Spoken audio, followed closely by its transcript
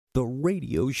The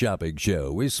Radio Shopping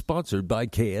Show is sponsored by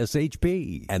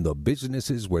KSHP and the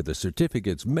businesses where the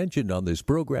certificates mentioned on this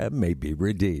program may be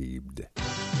redeemed.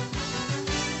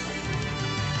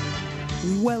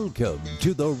 Welcome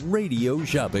to the Radio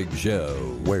Shopping Show,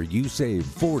 where you save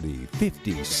 40,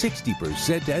 50,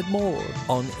 60% and more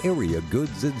on area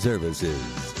goods and services.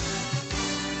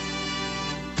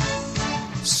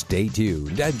 Stay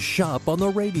tuned and shop on the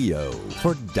radio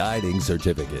for dining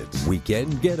certificates,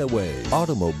 weekend getaway,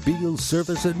 automobile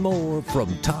service, and more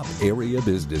from top area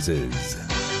businesses.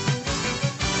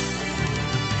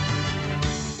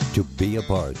 To be a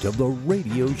part of the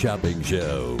Radio Shopping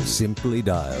Show, simply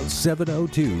dial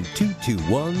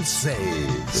 702-221-SAVE,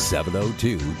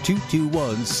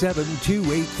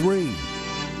 702-221-7283.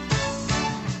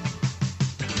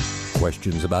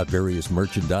 Questions about various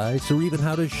merchandise or even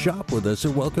how to shop with us are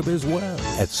welcome as well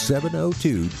at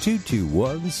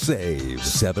 702-221-SAVE,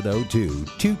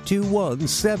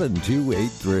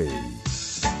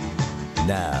 702-221-7283.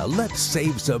 Now, let's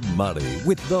save some money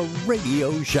with the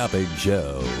Radio Shopping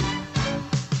Show.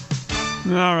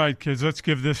 All right, kids, let's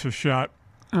give this a shot.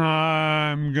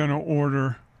 I'm going to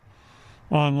order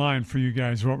online for you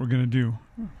guys what we're going to do.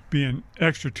 Be an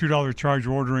extra $2 charge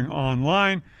ordering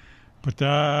online. But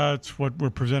that's what we're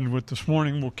presented with this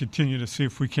morning. We'll continue to see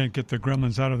if we can't get the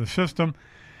gremlins out of the system.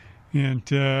 And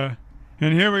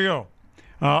here we go.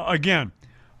 Again,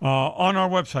 on our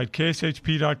website,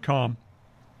 kshp.com,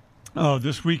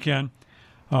 this weekend,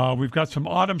 we've got some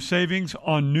autumn savings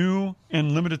on new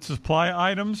and limited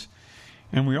supply items.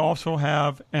 And we also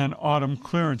have an autumn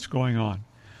clearance going on.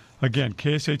 Again,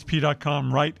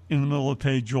 kshp.com, right in the middle of the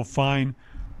page, you'll find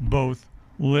both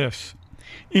lists.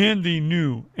 In the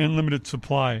new and limited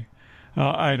supply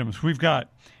items, we've got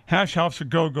Hash House A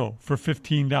Go-Go for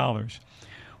 $15.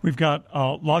 We've got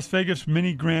Las Vegas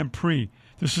Mini Grand Prix.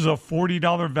 This is a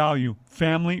 $40 value,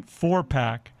 family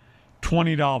 4-pack,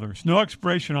 $20. No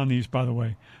expiration on these, by the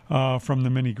way, from the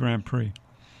Mini Grand Prix.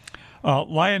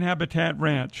 Lion Habitat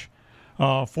Ranch,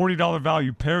 $40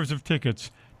 value, pairs of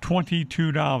tickets,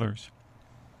 $22.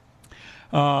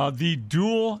 The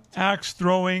dual axe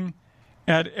throwing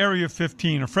at Area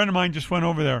 15. A friend of mine just went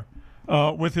over there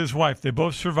with his wife. They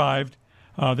both survived.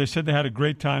 They said they had a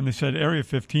great time. They said Area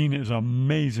 15 is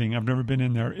amazing. I've never been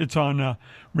in there. It's on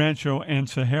Rancho and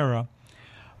Sahara.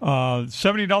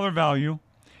 $70 value.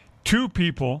 2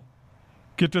 people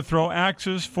get to throw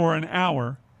axes for an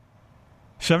hour.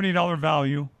 $70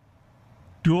 value.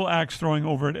 Dual axe throwing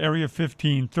over at Area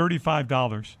 15.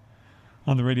 $35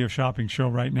 on the Radio Shopping Show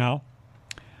right now.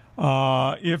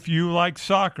 If you like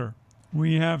soccer,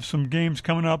 we have some games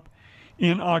coming up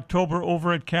in October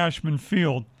over at Cashman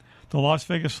Field. The Las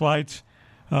Vegas Lights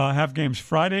have games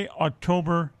Friday,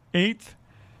 October 8th,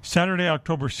 Saturday,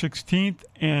 October 16th,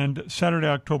 and Saturday,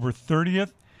 October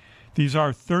 30th. These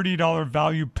are $30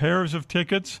 value pairs of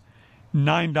tickets,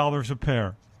 $9 a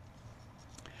pair.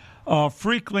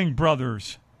 Freakling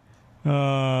Brothers,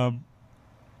 haunted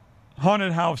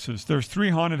houses. There's 3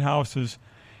 haunted houses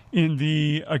in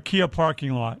the IKEA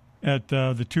parking lot at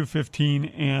the 215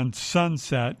 and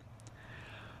Sunset.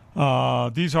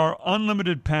 These are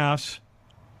unlimited passes.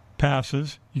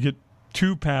 You get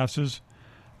 2 passes,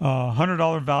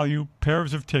 $100 value,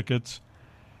 pairs of tickets,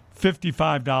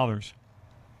 $55.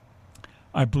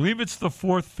 I believe it's the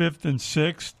 4th, 5th, and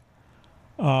 6th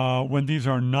when these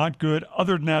are not good.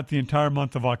 Other than that, the entire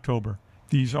month of October,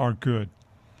 these are good.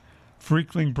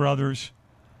 Freakling Brothers,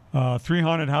 3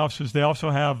 haunted houses. They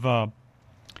also have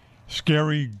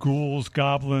scary ghouls,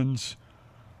 goblins,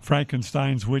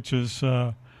 Frankenstein's witches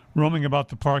roaming about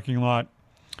the parking lot,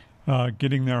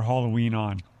 getting their Halloween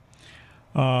on.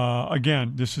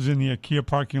 Again, this is in the IKEA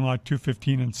parking lot,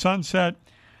 215 and Sunset.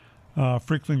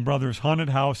 Freakling Brothers haunted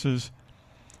houses,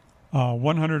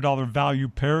 $100 value,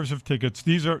 pairs of tickets.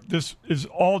 This is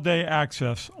all-day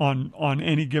access on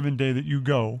any given day that you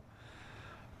go.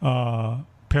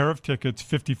 Pair of tickets,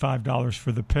 $55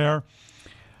 for the pair.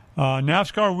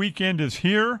 NASCAR weekend is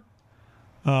here.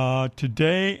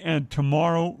 Today and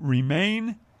tomorrow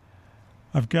remain.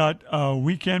 I've got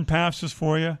weekend passes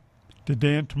for you.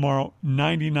 Today and tomorrow,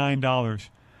 $99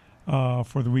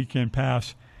 for the weekend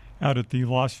pass out at the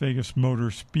Las Vegas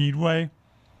Motor Speedway.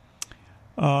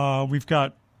 We've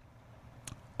got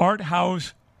Art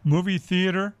House Movie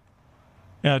Theater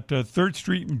at 3rd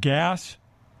Street and Gas.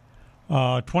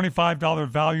 $25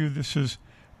 value. This is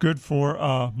good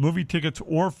for movie tickets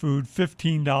or food,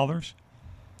 $15.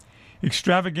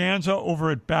 Extravaganza over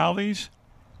at Bally's.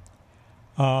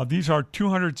 These are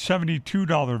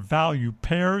 $272 value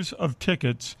pairs of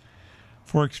tickets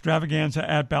for Extravaganza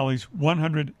at Bally's,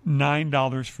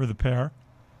 $109 for the pair.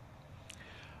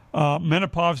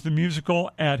 Menopause the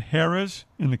Musical at Harrah's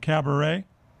in the Cabaret.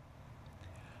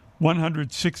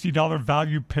 $160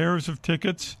 value pairs of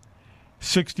tickets,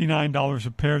 $69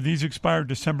 a pair. These expire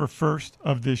December 1st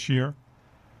of this year.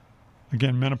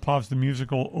 Again, Menopause the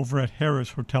Musical over at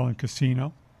Harrah's Hotel and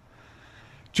Casino.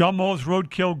 John Moe's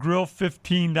Roadkill Grill,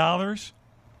 $15.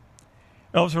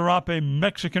 El Zarape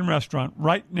Mexican Restaurant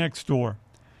right next door,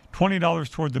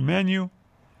 $20 toward the menu,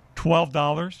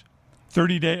 $12.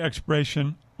 30-day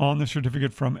expiration on the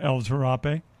certificate from El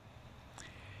Zarape.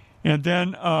 And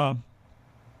then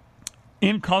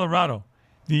in Colorado,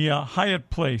 the Hyatt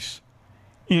Place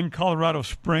in Colorado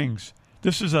Springs.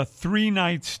 This is a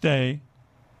 3-night stay,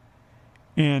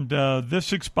 and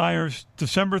this expires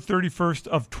December 31st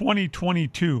of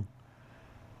 2022.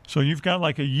 So you've got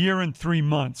like a year and 3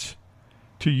 months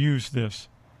to use this.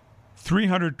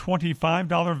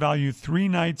 $325 value,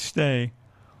 3-night stay,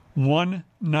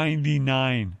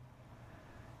 $199.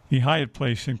 The Hyatt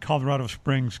Place in Colorado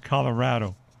Springs,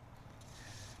 Colorado.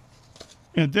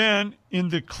 And then in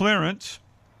the clearance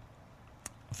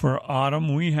for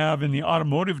autumn, we have in the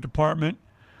automotive department,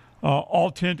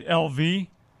 all tint LV,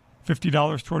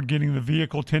 $50 toward getting the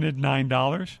vehicle tinted,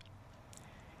 $9.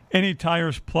 Any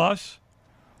Tires Plus,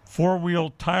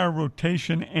 4-wheel tire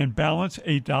rotation and balance,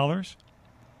 $8.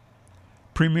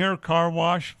 Premier Car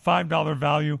Wash, $5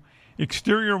 value.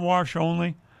 Exterior wash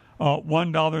only,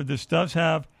 $1. This does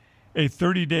have a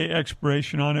 30-day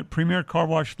expiration on it. Premier Car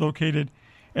Wash located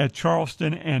at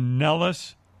Charleston and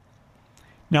Nellis.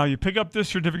 Now, you pick up this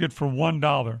certificate for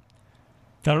 $1.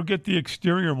 That'll get the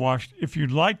exterior washed. If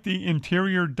you'd like the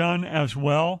interior done as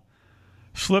well,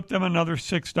 slip them another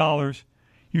 $6.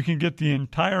 You can get the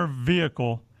entire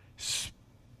vehicle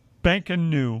spanking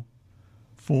new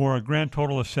for a grand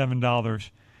total of $7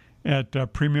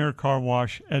 at Premier Car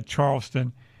Wash at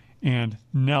Charleston and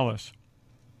Nellis.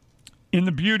 In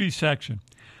the beauty section,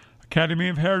 Academy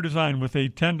of Hair Design with a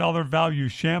 $10 value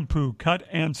shampoo, cut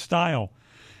and style.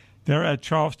 They're at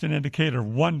Charleston and Decatur,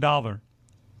 $1.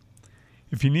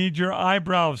 If you need your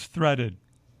eyebrows threaded,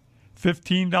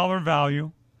 $15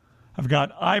 value. I've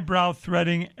got eyebrow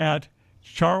threading at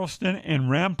Charleston and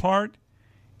Rampart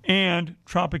and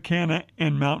Tropicana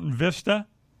and Mountain Vista.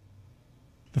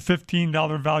 The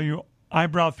 $15 value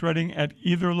eyebrow threading at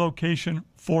either location,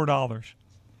 $4.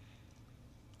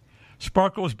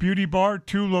 Sparkle's Beauty Bar,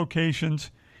 2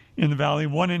 locations in the Valley,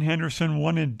 one in Henderson,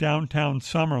 one in downtown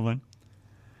Summerlin.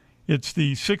 It's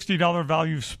the $60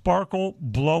 value Sparkle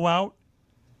Blowout,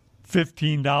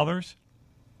 $15.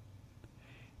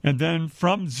 And then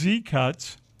from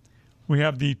Z-Cuts, we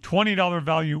have the $20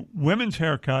 value women's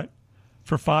haircut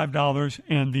for $5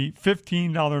 and the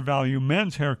 $15 value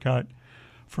men's haircut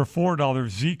for $4.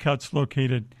 Z-Cuts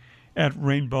located at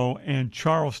Rainbow and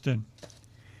Charleston.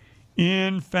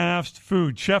 In fast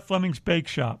food, Chef Fleming's Bake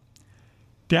Shop,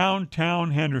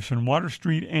 downtown Henderson, Water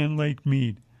Street and Lake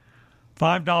Mead.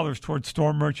 $5 towards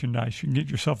store merchandise. You can get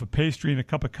yourself a pastry and a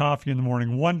cup of coffee in the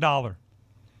morning. $1.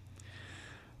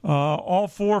 All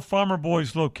 4 Farmer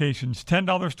Boys locations,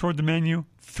 $10 toward the menu,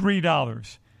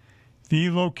 $3. The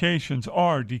locations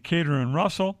are Decatur and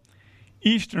Russell,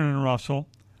 Eastern and Russell,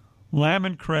 Lamb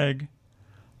and Craig,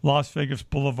 Las Vegas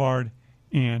Boulevard,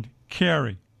 and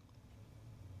Cary.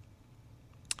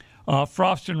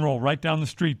 Frost and Roll right down the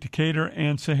street, Decatur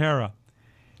and Sahara.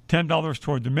 $10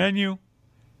 toward the menu,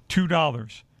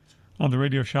 $2 on the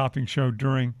radio shopping show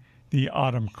during the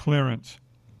autumn clearance.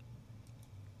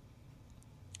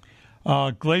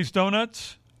 Glazed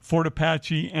Donuts, Fort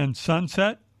Apache and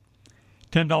Sunset,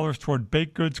 $10 toward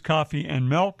baked goods, coffee, and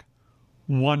milk,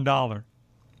 $1.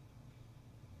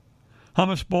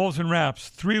 Hummus Bowls and Wraps,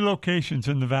 3 locations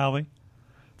in the Valley,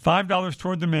 $5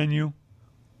 toward the menu,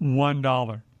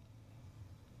 $1.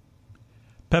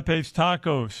 Pepe's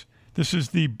Tacos. This is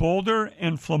the Boulder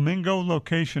and Flamingo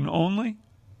location only.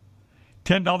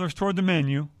 $10 toward the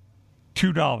menu,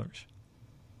 $2.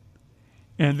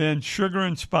 And then Sugar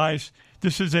and Spice.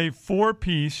 This is a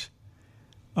 4-piece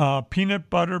peanut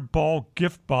butter ball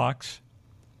gift box.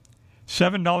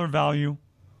 $7 value,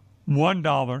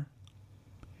 $1.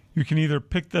 You can either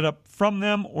pick that up from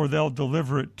them or they'll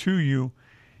deliver it to you.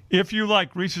 If you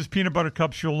like Reese's Peanut Butter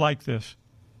Cups, you'll like this.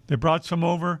 They brought some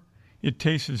over. It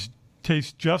tastes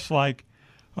just like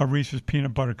a Reese's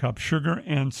Peanut Butter Cup. Sugar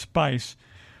and Spice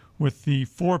with the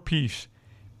 4-piece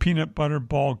peanut butter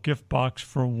ball gift box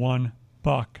for $1.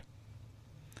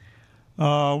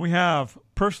 We have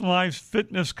personalized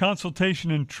fitness consultation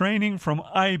and training from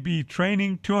IB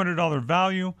Training, $200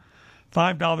 value,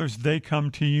 $5 they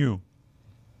come to you.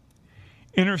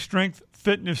 Inner Strength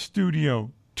Fitness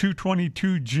Studio,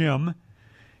 222 Gym,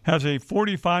 has a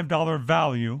 $45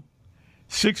 value,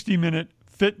 60-minute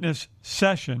fitness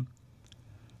session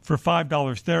for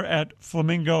 $5. They're at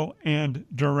Flamingo and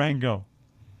Durango.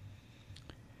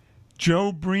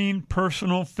 Joe Breen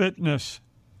Personal Fitness.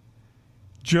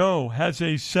 Joe has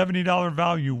a $70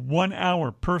 value,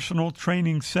 1-hour personal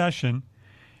training session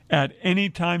at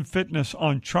Anytime Fitness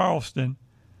on Charleston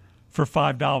for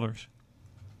 $5.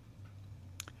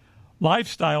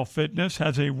 Lifestyle Fitness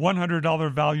has a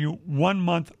 $100 value,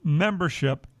 1-month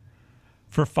membership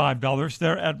for $5.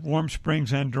 They're at Warm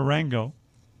Springs and Durango.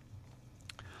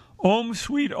 Om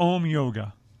Sweet Om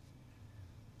Yoga.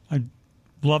 I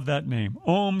love that name.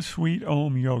 Om Sweet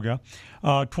Om Yoga.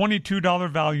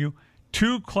 $22 value,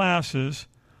 2 classes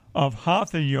of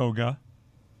Hatha Yoga,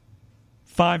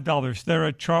 $5. They're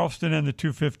at Charleston and the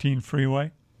 215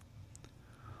 freeway.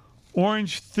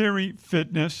 Orange Theory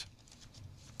Fitness,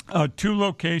 2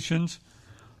 locations,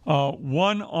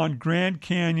 one on Grand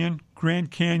Canyon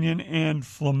and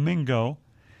Flamingo,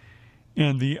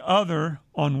 and the other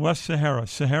on West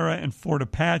Sahara and Fort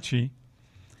Apache.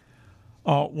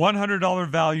 $100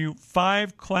 value,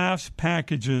 5 class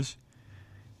packages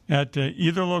at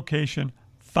either location,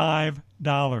 $5.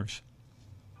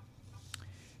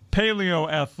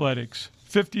 Paleo Athletics,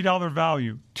 $50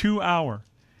 value, 2-hour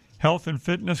health and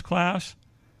fitness class.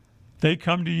 They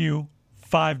come to you,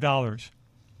 $5.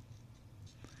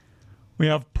 We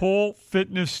have Pole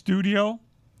Fitness Studio,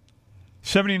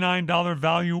 $79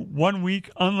 value, 1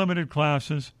 week, unlimited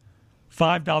classes,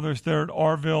 $5 there at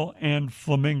Arville and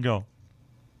Flamingo.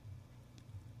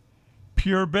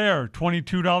 Pure Bear,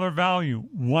 $22 value,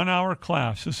 1-hour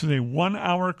class. This is a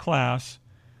 1-hour class,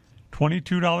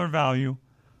 $22 value,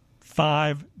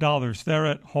 $5. They're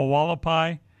at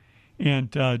Hualapai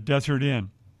and Desert Inn.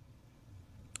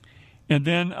 And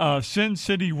then Sin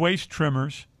City Waste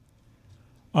Trimmers,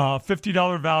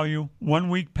 $50 value, 1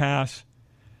 week pass.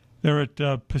 They're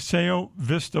at Paseo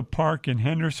Vista Park in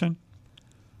Henderson,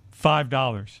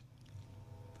 $5.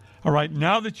 All right,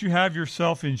 now that you have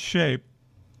yourself in shape,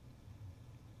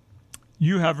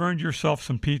 you have earned yourself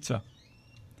some pizza.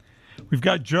 We've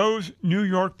got Joe's New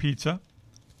York Pizza,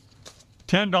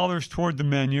 $10 toward the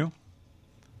menu,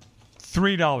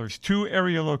 $3, 2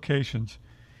 area locations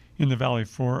in the Valley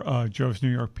for Joe's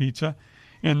New York Pizza.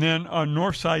 And then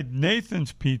Northside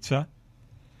Nathan's Pizza,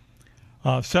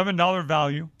 $7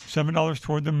 value, $7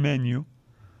 toward the menu,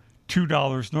 $2.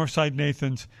 Northside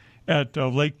Nathan's at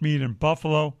Lake Mead in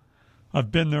Buffalo.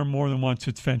 I've been there more than once.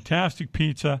 It's fantastic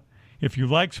pizza. If you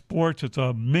like sports, it's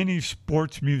a mini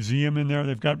sports museum in there.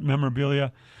 They've got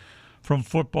memorabilia from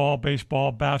football,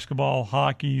 baseball, basketball,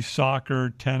 hockey,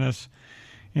 soccer, tennis,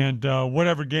 and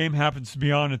whatever game happens to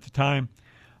be on at the time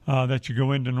that you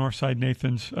go into Northside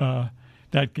Nathan's,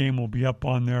 that game will be up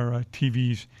on their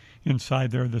TVs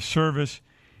inside there. The service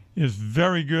is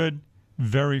very good,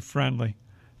 very friendly.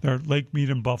 They're at Lake Mead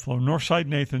in Buffalo. Northside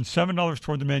Nathan's, $7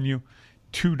 toward the menu,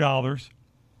 $2.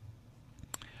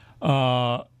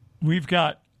 We've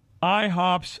got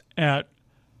IHOPs at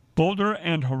Boulder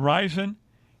and Horizon,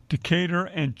 Decatur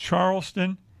and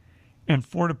Charleston, and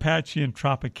Fort Apache and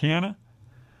Tropicana.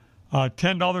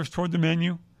 $10 toward the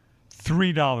menu,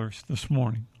 $3 this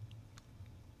morning.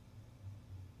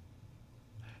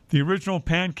 The Original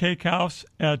Pancake House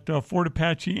at Fort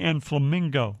Apache and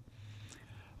Flamingo.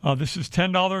 This is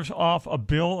 $10 off a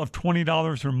bill of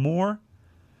 $20 or more.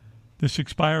 This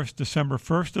expires December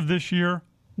 1st of this year,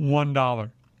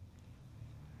 $1.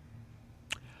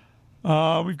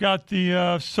 We've got the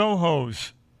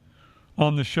Sohos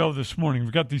on the show this morning.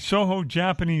 We've got the Soho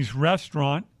Japanese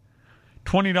Restaurant,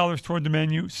 $20 toward the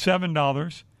menu,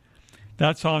 $7.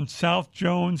 That's on South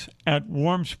Jones at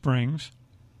Warm Springs.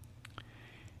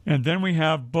 And then we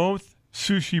have both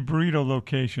Sushi Burrito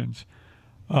locations,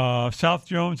 South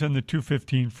Jones and the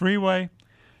 215 freeway,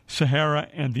 Sahara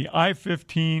and the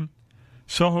I-15,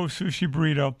 Soho Sushi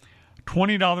Burrito,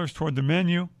 $20 toward the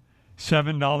menu,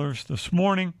 $7 this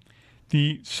morning.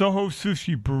 The Soho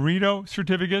Sushi Burrito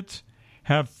certificates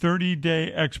have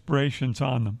 30-day expirations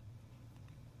on them.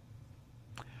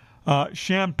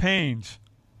 Champagne's,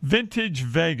 Vintage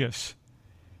Vegas,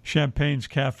 Champagne's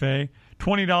Cafe,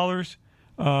 $20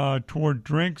 toward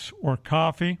drinks or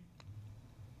coffee.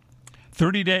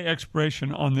 30-day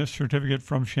expiration on this certificate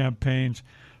from Champagne's.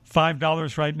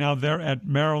 $5 right now. They're at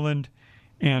Maryland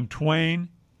and Twain.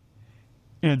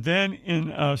 And then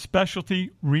in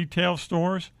specialty retail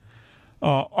stores,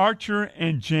 Archer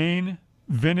and Jane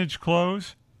Vintage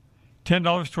Clothes,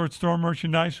 $10 towards store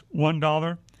merchandise,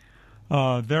 $1.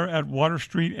 They're at Water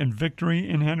Street and Victory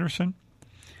in Henderson.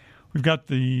 We've got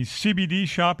the CBD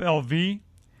Shop LV,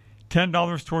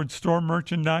 $10 towards store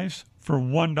merchandise for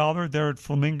 $1. They're at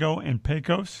Flamingo and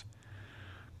Pecos.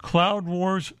 Cloud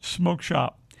Wars Smoke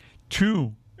Shop.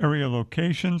 2 area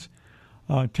locations.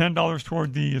 $10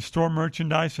 toward the store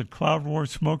merchandise at Cloud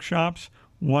Wars Smoke Shops.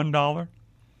 $1.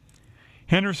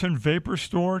 Henderson Vapor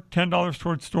Store. $10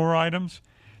 toward store items.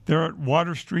 They're at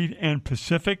Water Street and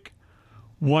Pacific.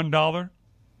 $1.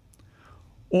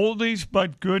 Oldies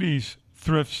but Goodies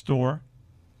Thrift Store.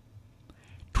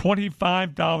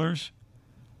 $25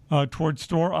 toward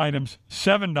store items.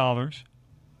 $7.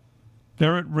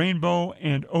 They're at Rainbow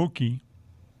and Oakey.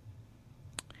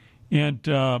 And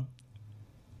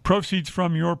proceeds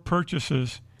from your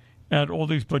purchases at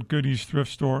Oldies but Goodies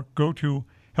Thrift Store go to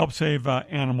help save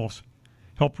animals,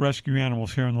 help rescue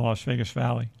animals here in the Las Vegas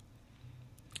Valley.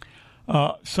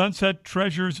 Sunset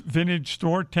Treasures Vintage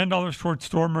Store, $10 toward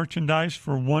store merchandise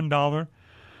for $1.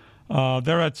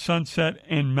 They're at Sunset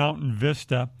and Mountain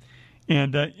Vista.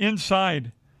 And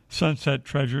inside Sunset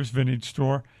Treasures Vintage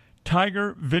Store,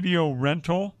 Tiger Video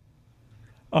Rental,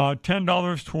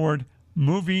 $10 toward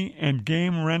movie and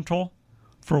game rental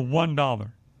for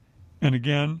 $1. And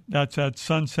again, that's at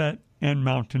Sunset and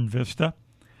Mountain Vista.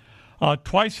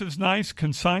 Twice as Nice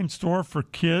Consigned Store for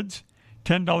kids,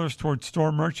 $10 toward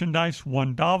store merchandise,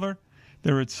 $1.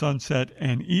 They're at Sunset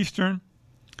and Eastern.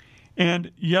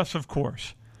 And yes, of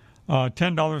course,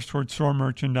 $10 toward store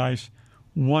merchandise,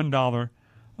 $1.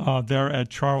 They're at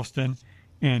Charleston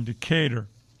and Decatur.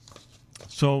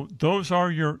 So those are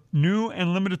your new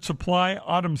and limited supply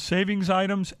autumn savings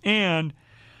items and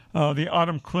the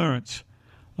autumn clearance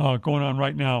going on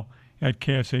right now at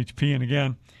KSHP. And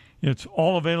again, it's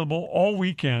all available all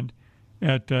weekend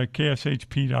at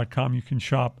kshp.com. You can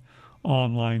shop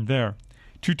online there.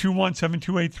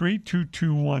 221-7283,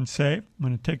 221-SAVE. I'm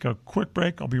going to take a quick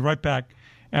break. I'll be right back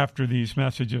after these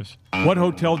messages. What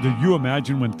hotel do you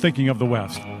imagine when thinking of the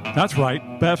West? That's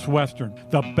right, Best Western.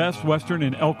 The Best Western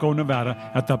in Elko, Nevada,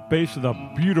 at the base of the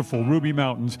beautiful Ruby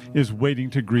Mountains, is waiting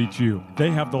to greet you.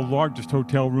 They have the largest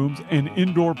hotel rooms and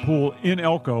indoor pool in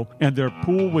Elko, and their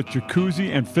pool with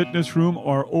jacuzzi and fitness room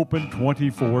are open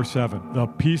 24/7. The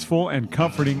peaceful and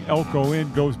comforting Elko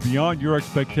Inn goes beyond your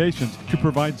expectations to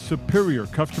provide superior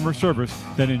customer service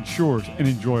that ensures an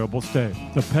enjoyable stay.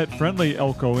 The pet-friendly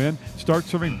Elko Inn starts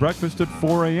serving breakfast at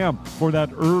 4 a.m. for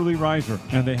that early riser,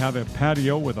 and they have a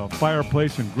patio with a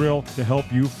fireplace and grill to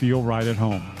help you feel right at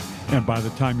home. And by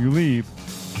the time you leave,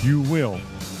 you will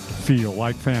feel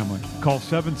like family. Call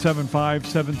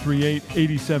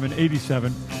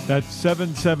 775-738-8787. That's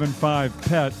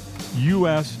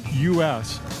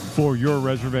 775-PET-US for your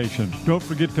reservation. Don't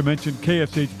forget to mention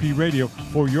KSHP Radio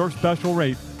for your special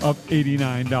rate of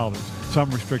 $89.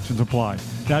 Some restrictions apply.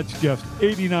 That's just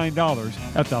 $89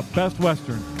 at the Best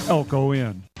Western Elko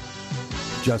Inn.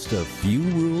 Just a few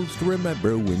rules to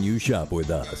remember when you shop with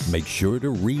us. Make sure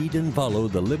to read and follow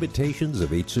the limitations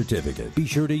of each certificate. Be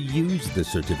sure to use the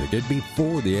certificate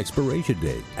before the expiration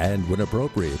date. And when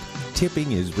appropriate,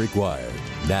 tipping is required.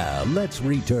 Now, let's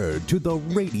return to the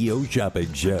Radio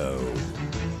Shopping Show.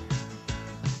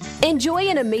 Enjoy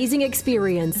an amazing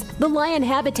experience. The Lion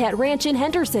Habitat Ranch in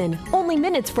Henderson, only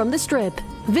minutes from the Strip.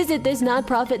 Visit this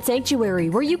nonprofit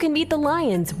sanctuary where you can meet the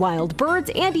lions, wild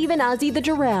birds, and even Ozzy the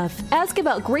giraffe. Ask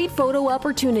about great photo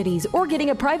opportunities or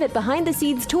getting a private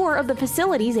behind-the-scenes tour of the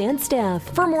facilities and staff.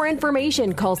 For more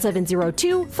information, call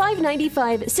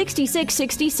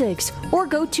 702-595-6666 or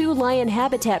go to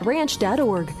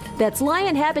lionhabitatranch.org. That's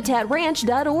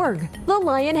lionhabitatranch.org. The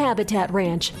Lion Habitat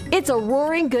Ranch. It's a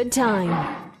roaring good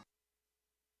time.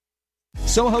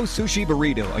 Soho Sushi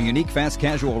Burrito, a unique fast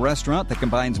casual restaurant that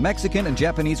combines Mexican and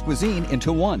Japanese cuisine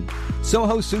into one.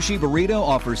 Soho Sushi Burrito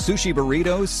offers sushi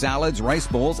burritos, salads, rice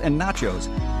bowls, and nachos.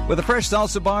 With a fresh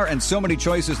salsa bar and so many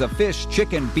choices of fish,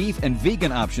 chicken, beef, and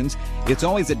vegan options, it's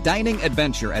always a dining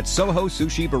adventure at Soho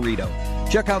Sushi Burrito.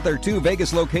 Check out their 2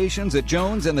 Vegas locations at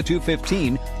Jones and the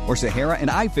 215, or Sahara and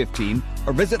I-15,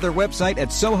 or visit their website at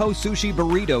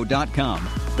sohosushiburrito.com.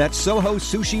 That's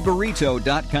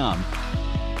sohosushiburrito.com.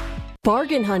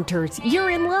 Bargain hunters, you're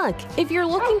in luck. If you're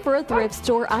looking for a thrift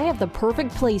store, I have the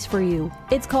perfect place for you.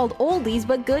 It's called Oldies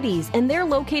But Goodies, and they're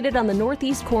located on the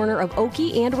northeast corner of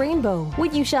Oakey and Rainbow.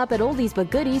 When you shop at Oldies But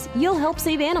Goodies, you'll help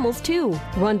save animals too.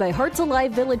 Run by Hearts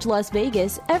Alive Village Las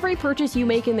Vegas, every purchase you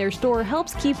make in their store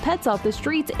helps keep pets off the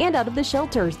streets and out of the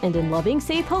shelters and in loving,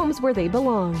 safe homes where they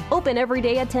belong. Open every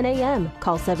day at 10 a.m.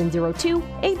 Call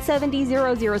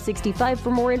 702-870-0065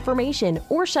 for more information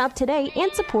or shop today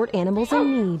and support animals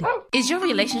in need. Is your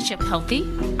relationship healthy?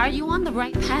 Are you on the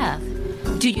right path?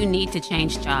 Do you need to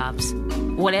change jobs?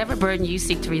 Whatever burden you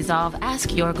seek to resolve,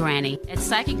 ask your granny. At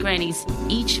Psychic Grannies,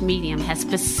 each medium has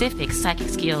specific psychic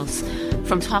skills,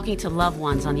 from talking to loved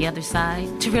ones on the other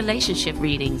side to relationship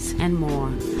readings and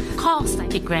more. Call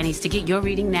Psychic Grannies to get your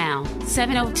reading now,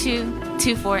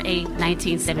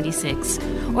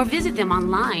 702-248-1976, or visit them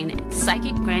online at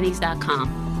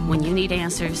psychicgrannies.com. When you need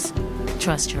answers,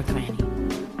 trust your granny.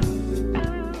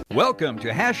 Welcome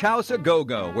to Hash House A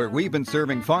Go-Go, where we've been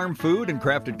serving farm food and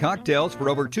crafted cocktails for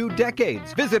over 2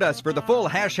 decades. Visit us for the full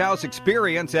Hash House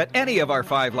experience at any of our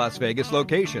 5 Las Vegas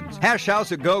locations. Hash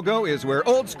House A Go-Go is where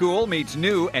old school meets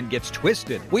new and gets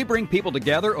twisted. We bring people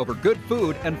together over good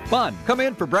food and fun. Come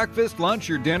in for breakfast, lunch,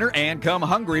 or dinner, and come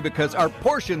hungry because our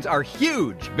portions are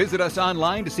huge. Visit us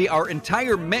online to see our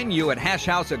entire menu at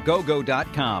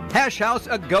hashhouseagogo.com. Hash House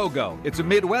A Go-Go. It's a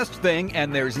Midwest thing,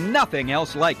 and there's nothing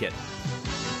else like it.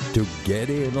 To get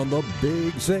in on the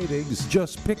big savings,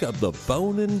 just pick up the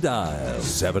phone and dial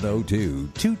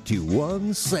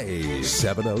 702-221-SAVE,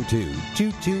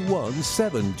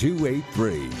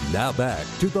 702-221-7283. Now back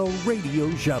to the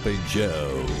Radio Shopping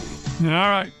Show. All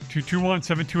right,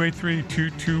 221-7283,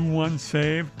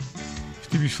 221-SAVE.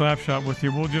 Stevie Slapshot with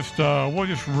you. We'll just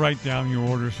write down your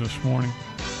orders this morning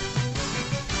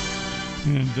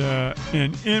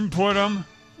and input them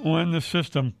when the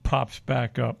system pops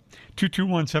back up.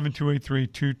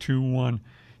 221-7283,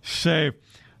 221-SAVE.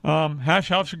 Hash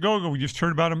House A Go-Go, we just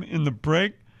heard about them in the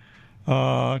break.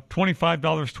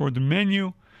 $25 toward the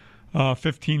menu,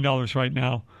 $15 right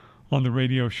now on the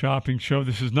Radio Shopping Show.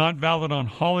 This is not valid on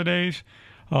holidays,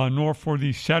 nor for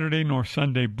the Saturday nor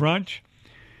Sunday brunch.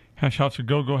 Hash House A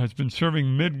Go-Go has been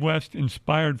serving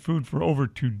Midwest-inspired food for over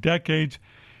 2 decades.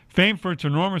 Famed for its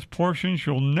enormous portions,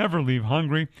 you'll never leave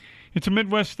hungry. It's a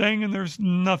Midwest thing, and there's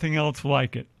nothing else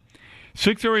like it.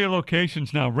 6 area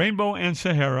locations now, Rainbow and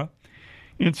Sahara,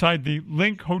 inside the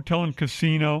Link Hotel and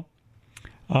Casino,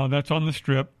 that's on the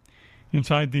Strip,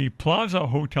 inside the Plaza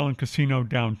Hotel and Casino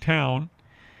downtown,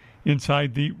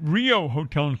 inside the Rio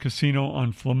Hotel and Casino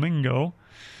on Flamingo.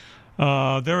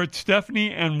 They're at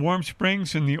Stephanie and Warm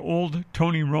Springs in the old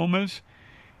Tony Roma's,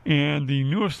 and the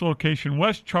newest location,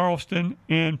 West Charleston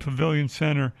and Pavilion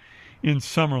Center in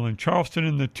Summerlin. Charleston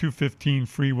in the 215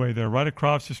 freeway there, right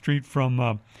across the street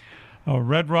from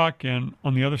Red Rock, and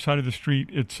on the other side of the street,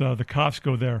 it's the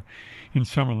Costco there in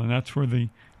Summerlin. That's where the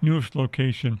newest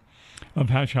location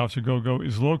of Hash House A Go-Go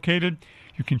is located.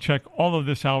 You can check all of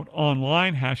this out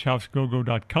online,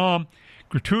 hashhousegogo.com.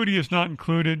 Gratuity is not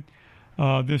included.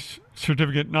 This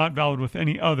certificate not valid with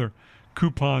any other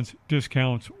coupons,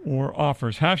 discounts, or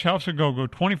offers. Hash House A Go-Go,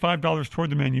 $25 toward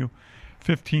the menu,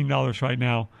 $15 right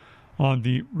now on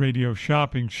the Radio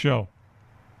Shopping Show.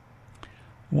 I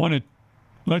want to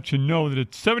let you know that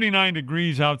it's 79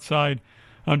 degrees outside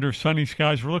under sunny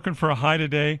skies. We're looking for a high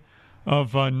today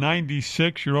of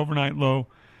 96. Your overnight low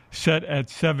set at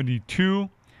 72.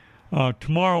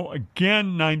 Tomorrow,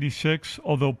 again, 96,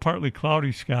 although partly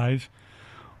cloudy skies.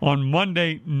 On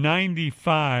Monday,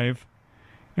 95.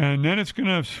 And then it's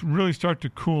going to really start to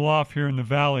cool off here in the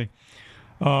valley.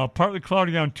 Partly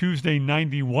cloudy on Tuesday,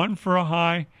 91 for a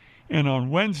high. And on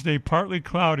Wednesday, partly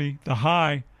cloudy, the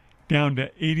high down to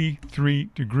 83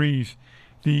 degrees.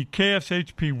 The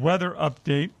KSHP weather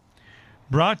update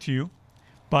brought to you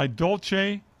by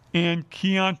Dolce and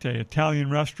Chianti, Italian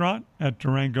restaurant at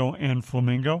Durango and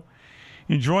Flamingo.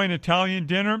 Enjoy an Italian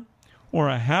dinner or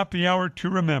a happy hour to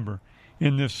remember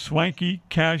in this swanky,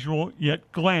 casual,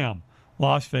 yet glam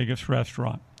Las Vegas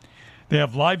restaurant. They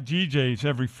have live DJs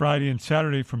every Friday and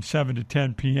Saturday from 7 to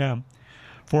 10 p.m.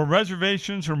 For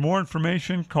reservations or more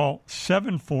information, call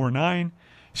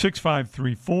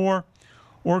 749-6534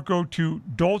 or go to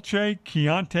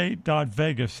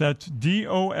dolcechianti.vegas. That's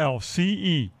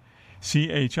DOLCECHIANTI,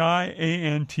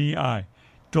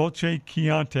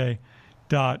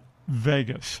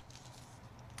 dolcechianti.vegas.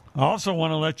 I also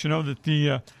want to let you know that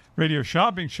the Radio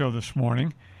Shopping Show this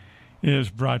morning is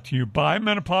brought to you by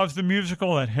Menopause the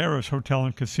Musical at Harrah's Hotel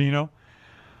and Casino.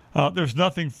 There's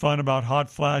nothing fun about hot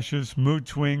flashes, mood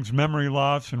swings, memory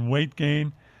loss, and weight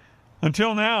gain.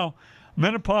 Until now,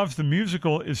 Menopause the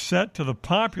Musical is set to the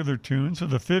popular tunes of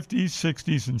the 50s,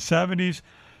 60s, and 70s,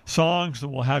 songs that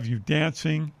will have you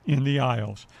dancing in the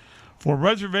aisles. For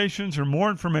reservations or more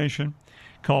information,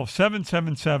 call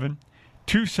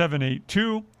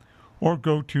 777-2782 or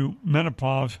go to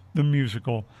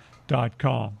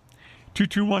menopausethemusical.com.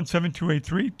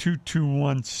 221-7283,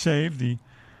 221-SAVE, the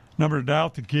number to dial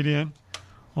to get in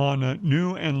on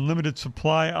new and limited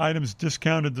supply items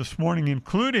discounted this morning,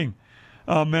 including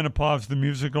Menopause the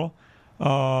Musical.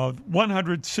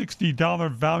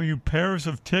 $160 value pairs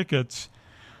of tickets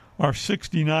are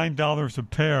 $69 a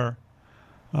pair.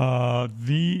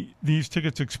 These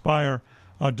tickets expire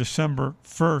December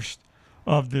 1st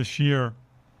of this year.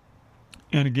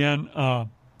 And again,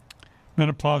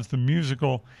 Menopause the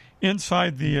Musical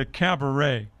inside the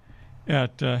Cabaret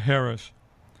at Harrah's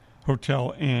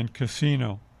Hotel and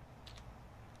Casino.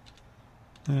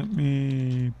 Let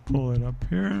me pull it up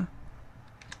here.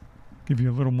 Give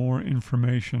you a little more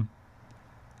information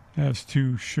as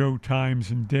to show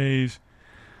times and days.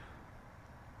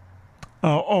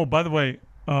 By the way,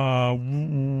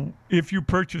 if you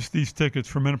purchase these tickets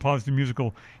for Menopause the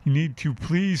Musical, you need to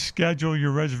please schedule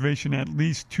your reservation at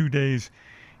least 2 days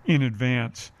in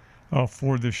advance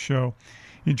for this show.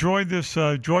 Enjoy this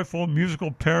joyful musical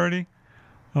parody.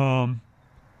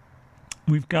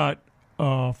 We've got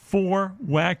 4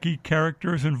 wacky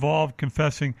characters involved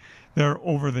confessing their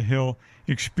over-the-hill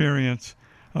experience.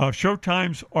 Show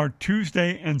times are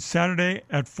Tuesday and Saturday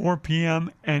at 4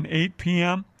 p.m. and 8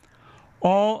 p.m.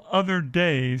 All other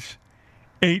days,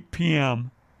 8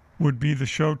 p.m. would be the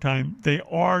show time. They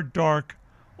are dark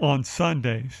on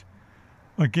Sundays.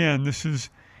 Again, this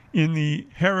is in the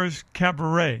Harrah's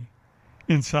Cabaret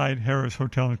inside Harrah's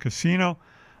Hotel and Casino.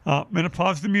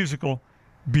 Menopause the Musical,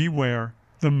 beware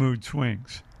the mood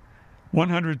swings.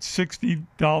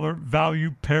 $160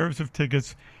 value pairs of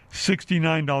tickets,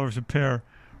 $69 a pair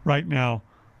right now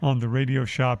on the Radio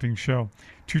Shopping Show.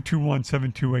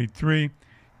 221-7283,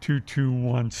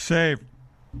 221-SAVE.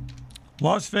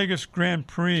 Las Vegas Grand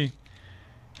Prix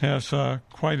has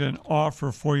quite an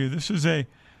offer for you. This is a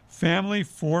family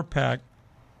 4-pack.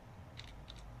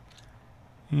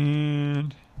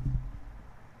 And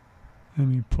let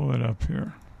me pull it up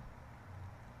here.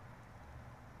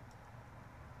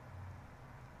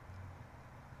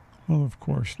 Well, of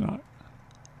course not.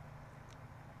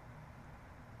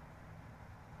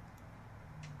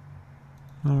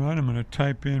 All right, I'm going to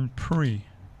type in PRIX.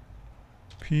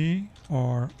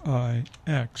 P-R-I-X.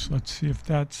 Let's see if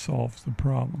that solves the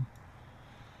problem.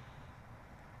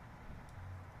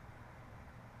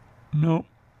 Nope.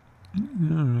 All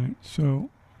right, so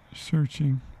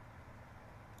searching.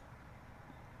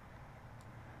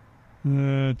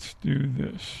 Let's do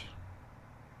this.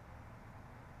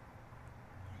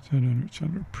 It's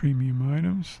under premium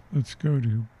items. Let's go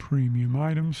to premium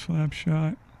items,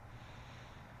 Slapshot.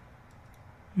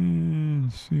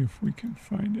 And see if we can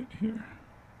find it here.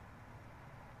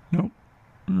 Nope.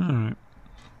 All right.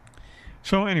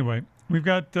 So anyway, we've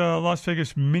got Las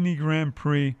Vegas Mini Grand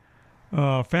Prix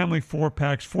family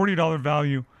 4-packs, $40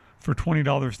 value for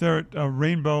 $20. They're at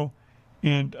Rainbow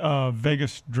and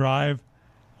Vegas Drive.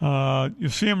 You'll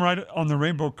see them right on the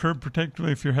Rainbow curb,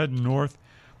 particularly if you're heading north.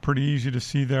 Pretty easy to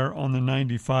see there on the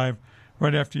 95.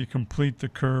 Right after you complete the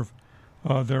curve,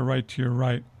 they're right to your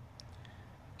right.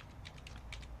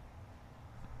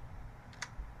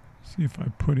 See if I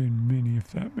put in mini, if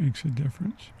that makes a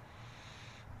difference.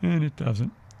 And it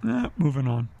doesn't. Moving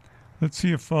on. Let's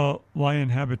see if Lion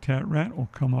Habitat Rat will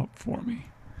come up for me.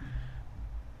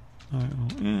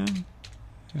 ION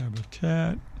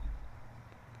Habitat.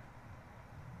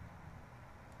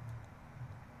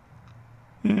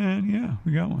 And yeah,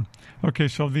 we got one. Okay,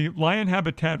 so the Lion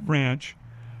Habitat Ranch,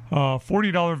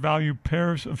 $40 value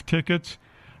pairs of tickets,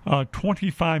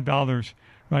 $25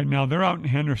 right now. They're out in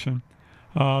Henderson.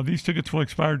 These tickets will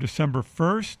expire December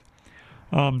 1st.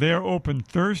 They are open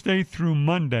Thursday through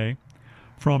Monday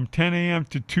from 10 a.m.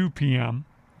 to 2 p.m.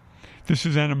 This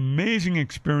is an amazing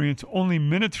experience, only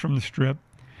minutes from the Strip.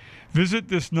 Visit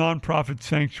this nonprofit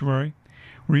sanctuary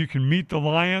where you can meet the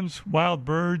lions, wild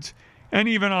birds, and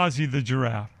even Ozzy the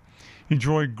giraffe.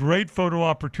 Enjoy great photo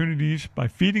opportunities by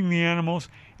feeding the animals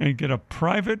and get a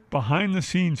private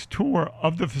behind-the-scenes tour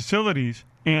of the facilities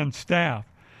and staff.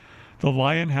 The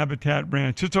Lion Habitat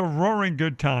Ranch. It's a roaring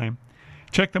good time.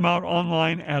 Check them out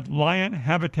online at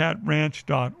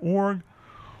lionhabitatranch.org,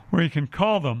 or you can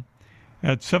call them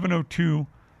at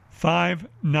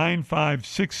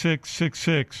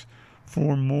 702-595-6666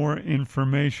 for more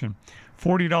information.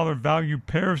 $40 value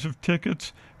pairs of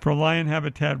tickets for Lion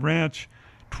Habitat Ranch,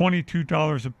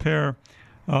 $22 a pair.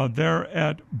 They're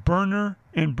at Burner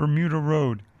and Bermuda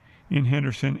Road in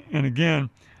Henderson. And again,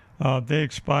 they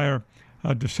expire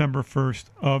December 1st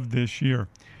of this year.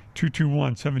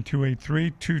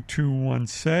 221-7283,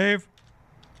 221-SAVE.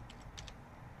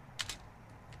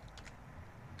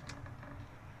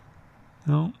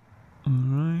 No. All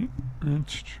right.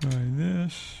 Let's try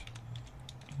this.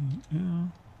 Yeah.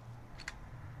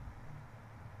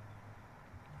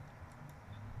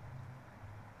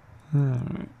 All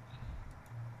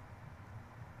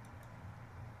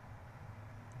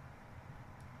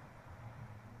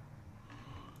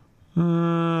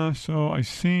right. So I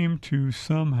seem to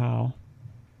somehow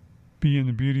be in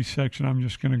the beauty section. I'm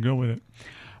just going to go with it.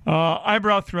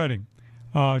 Eyebrow threading.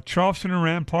 Charleston and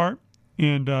Rampart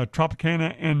and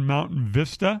Tropicana and Mountain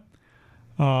Vista.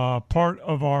 Part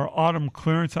of our autumn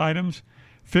clearance items.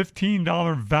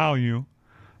 $15 value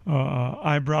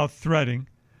eyebrow threading.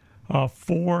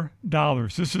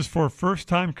 $4. This is for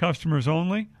first-time customers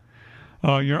only.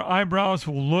 Your eyebrows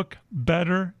will look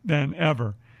better than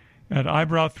ever. At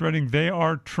Eyebrow Threading, they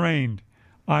are trained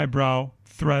eyebrow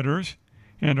threaders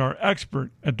and are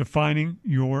expert at defining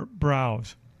your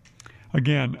brows.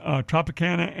 Again,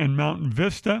 Tropicana and Mountain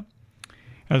Vista,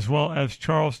 as well as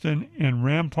Charleston and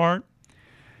Rampart.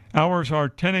 Hours are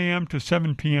 10 a.m. to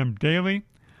 7 p.m. daily.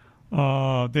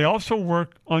 They also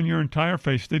work on your entire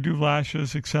face. They do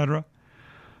lashes, etc.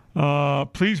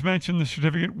 Please mention the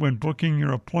certificate when booking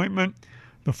your appointment.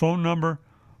 The phone number,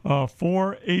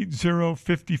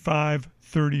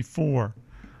 480-5534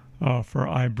 for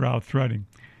eyebrow threading.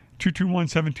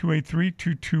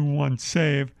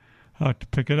 221-7283-221-SAVE to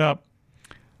pick it up.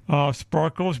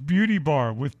 Sparkles Beauty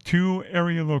Bar with 2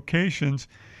 area locations.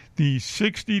 The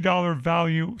 $60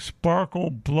 value Sparkle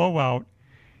Blowout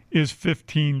is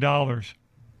 $15.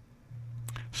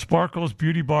 Sparkles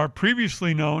Beauty Bar,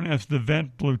 previously known as the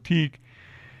Vent Boutique,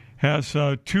 has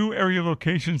 2 area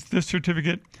locations. This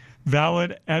certificate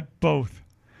valid at both.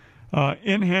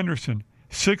 In Henderson,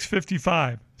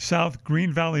 655 South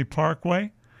Green Valley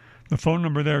Parkway. The phone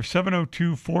number there,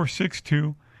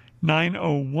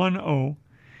 702-462-9010.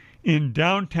 In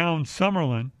downtown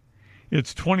Summerlin,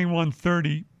 it's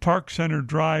 2130 Park Center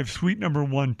Drive, suite number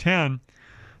 110.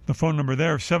 The phone number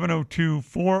there,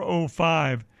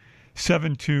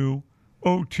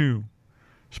 702-405-7202.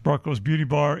 Sparkles Beauty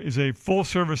Bar is a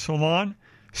full-service salon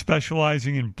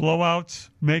specializing in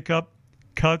blowouts, makeup,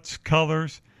 cuts,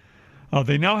 colors.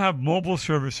 They now have mobile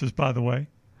services, by the way.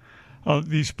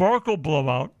 The Sparkle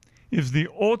Blowout is the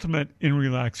ultimate in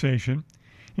relaxation,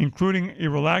 including a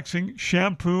relaxing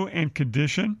shampoo and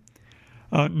condition,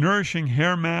 nourishing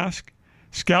hair mask,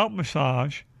 scalp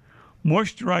massage,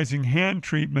 moisturizing hand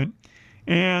treatment,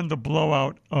 and the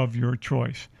blowout of your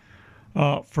choice.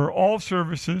 For all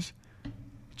services,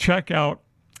 check out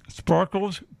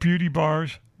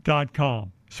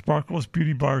sparklesbeautybars.com.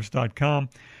 sparklesbeautybars.com.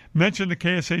 Mention the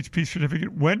KSHP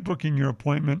certificate when booking your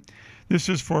appointment. This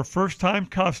is for first-time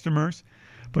customers,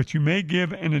 but you may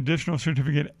give an additional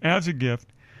certificate as a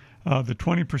gift. The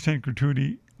 20%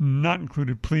 gratuity not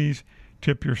included. Please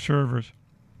tip your servers.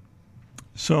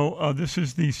 So this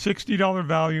is the $60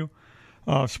 value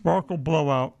Sparkle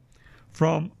Blowout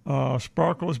from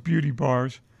Sparkles Beauty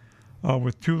Bars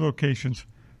with 2 locations.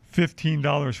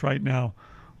 $15 right now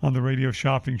on the Radio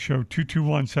Shopping Show.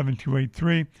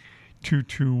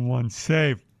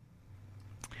 221-7283-221-SAVE.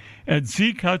 At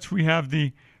Z-Cuts, we have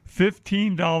the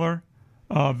 $15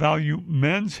 value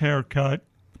men's haircut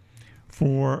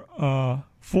for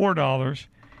 $4.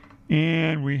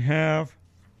 And we have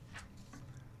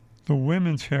the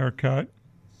women's haircut,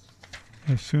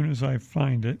 as soon as I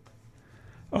find it,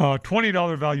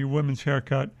 $20 value women's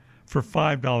haircut for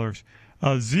 $5.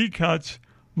 Z-Cuts,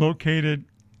 located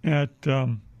at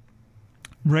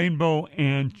Rainbow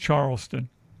and Charleston.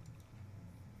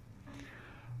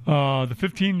 The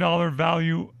 $15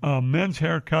 value men's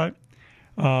haircut,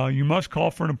 you must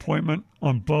call for an appointment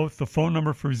on both. The phone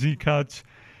number for Z-Cuts,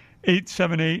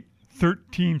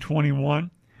 878-1321.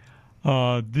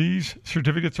 These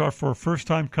certificates are for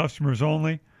first-time customers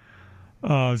only.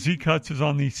 Z-Cuts is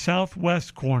on the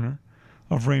southwest corner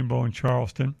of Rainbow and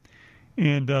Charleston.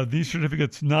 And these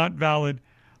certificates not valid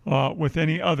with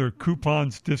any other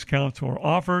coupons, discounts, or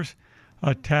offers.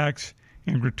 Tax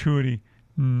and gratuity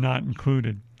not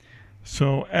included.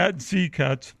 So at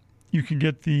Z-Cuts, you can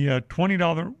get the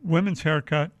 $20 women's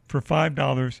haircut for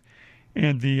 $5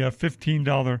 and the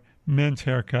 $15 men's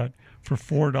haircut for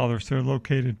 $4. They're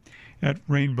located at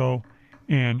Rainbow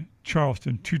and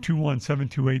Charleston.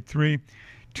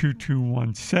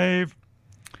 221-7283-221-SAVE.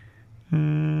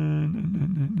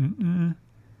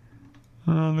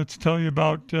 Let's tell you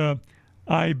about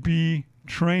IB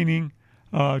training,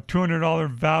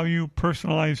 $200 value,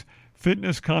 personalized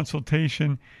fitness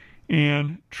consultation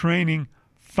and training,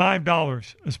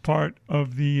 $5 as part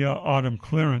of the autumn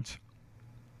clearance.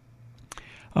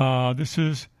 This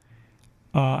is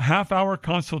a half-hour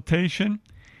consultation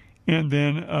and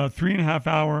then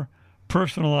 3.5-hour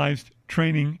personalized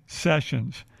training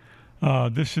sessions.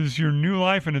 This is your new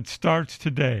life, and it starts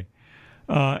today.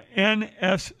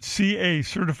 NSCA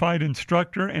certified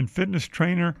instructor and fitness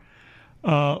trainer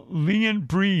Leon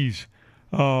Breeze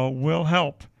will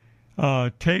help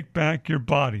take back your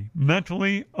body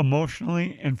mentally,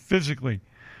 emotionally, and physically.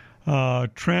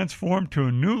 transform to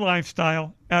a new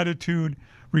lifestyle, attitude,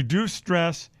 reduce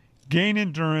stress, gain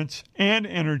endurance and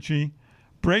energy,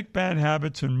 break bad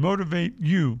habits, and motivate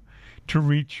you to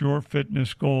reach your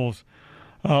fitness goals.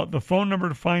 The phone number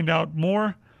to find out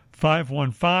more,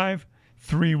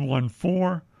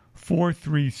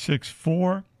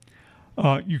 515-314-4364.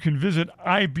 You can visit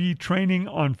IB Training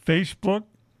on Facebook.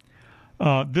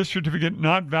 This certificate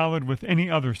not valid with any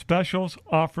other specials,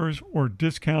 offers, or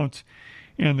discounts,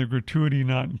 and the gratuity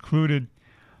not included.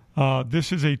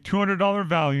 This is a $200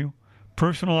 value,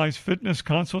 personalized fitness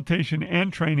consultation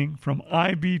and training from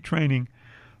IB Training,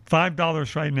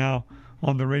 $5 right now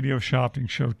on the Radio Shopping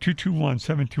Show,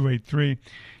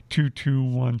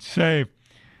 221-7283-221-SAVE.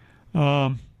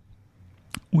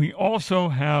 We also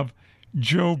have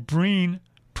Joe Breen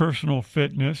Personal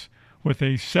Fitness with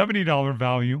a $70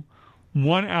 value,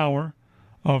 1 hour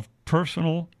of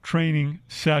personal training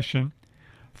session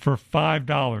for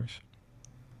 $5.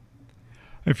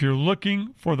 If you're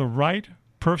looking for the right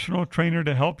personal trainer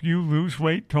to help you lose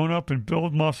weight, tone up, and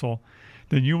build muscle,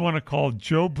 then you want to call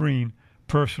Joe Breen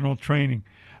Personal Training.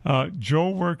 Joe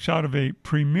works out of a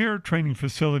premier training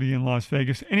facility in Las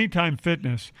Vegas, Anytime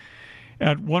Fitness,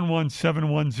 at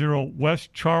 11710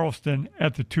 West Charleston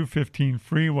at the 215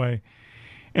 freeway.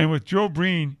 And with Joe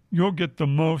Breen, you'll get the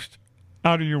most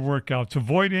out of your workouts.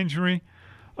 Avoid injury,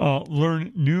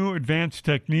 learn new advanced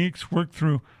techniques, work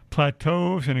through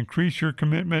plateaus, and increase your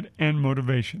commitment and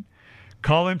motivation.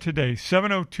 Call him today,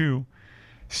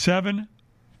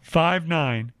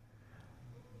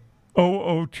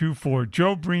 702-759-0024.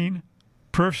 Joe Breen,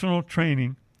 Personal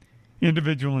Training,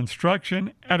 individual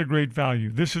instruction at a great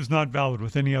value. This is not valid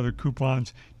with any other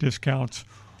coupons, discounts,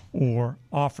 or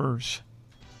offers.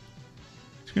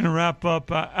 It's going to wrap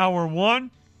up hour one.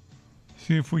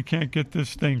 See if we can't get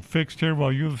this thing fixed here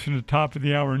while you listen to top of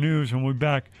the hour news, and we'll be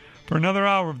back for another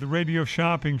hour of the Radio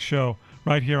Shopping Show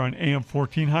right here on AM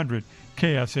 1400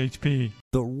 KSHP.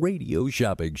 The Radio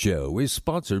Shopping Show is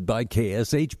sponsored by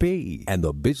KSHP and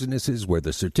the businesses where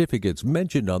the certificates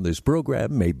mentioned on this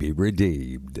program may be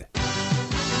redeemed.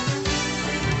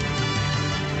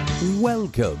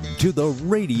 Welcome to the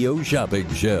Radio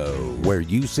Shopping Show, where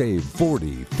you save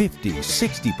 40, 50,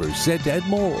 60% and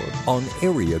more on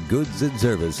area goods and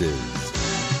services.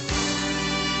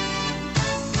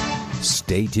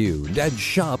 Stay tuned and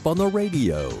shop on the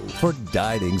radio for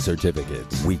dining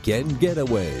certificates, weekend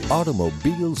getaway,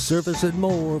 automobile service, and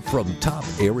more from top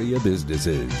area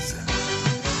businesses.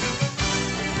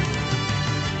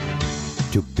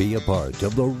 To be a part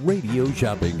of the Radio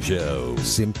Shopping Show,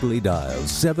 simply dial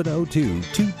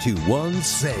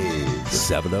 702-221-SAVE,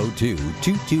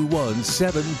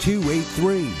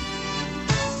 702-221-7283.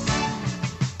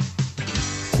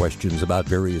 Questions about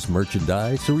various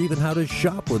merchandise or even how to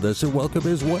shop with us are welcome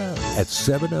as well at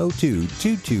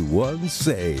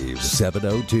 702-221-SAVE,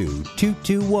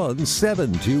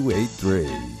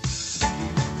 702-221-7283.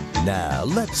 Now,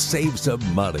 let's save some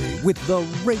money with the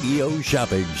Radio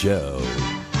Shopping Show.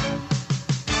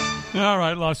 All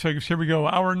right, Las Vegas, here we go.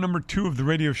 Hour number 2 of the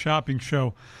Radio Shopping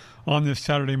Show on this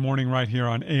Saturday morning right here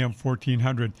on AM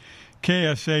 1400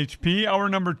 KSHP. Hour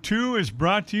number 2 is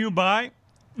brought to you by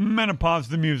Menopause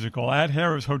the Musical at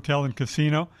Harrah's Hotel and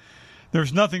Casino.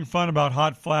 There's nothing fun about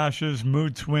hot flashes,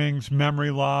 mood swings,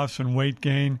 memory loss, and weight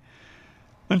gain.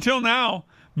 Until now,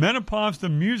 Menopause the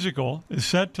Musical is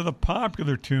set to the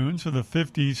popular tunes of the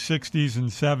 50s, 60s, and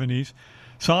 70s,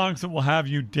 songs that will have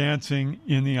you dancing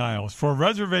in the aisles. For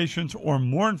reservations or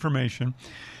more information,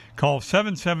 call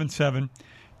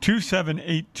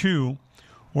 777-2782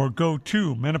 or go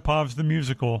to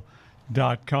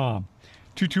menopausethemusical.com.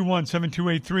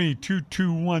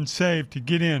 221-7283-221-SAVE to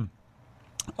get in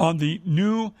on the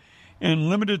new and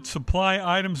limited supply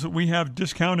items that we have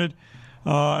discounted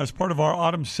as part of our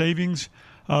autumn savings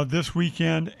this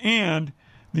weekend, and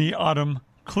the autumn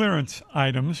clearance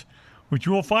items, which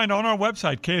you will find on our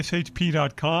website,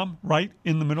 kshp.com. Right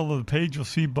in the middle of the page, you'll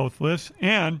see both lists,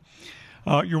 and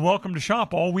you're welcome to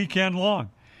shop all weekend long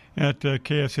at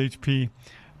kshp.com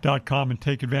and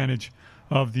take advantage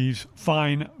of these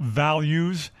fine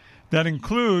values that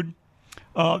include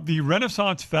the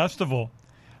Renaissance Festival,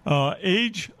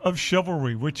 Age of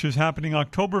Chivalry, which is happening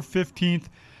October 15th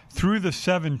through the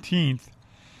 17th.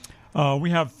 We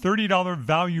have $30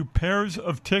 value pairs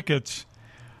of tickets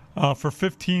for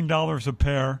 $15 a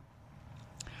pair.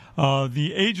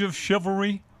 The Age of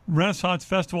Chivalry Renaissance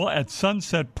Festival at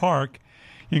Sunset Park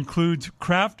includes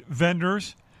craft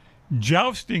vendors,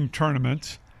 jousting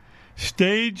tournaments,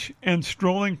 stage and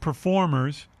strolling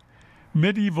performers,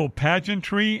 medieval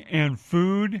pageantry and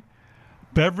food,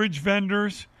 beverage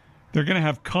vendors, They're going to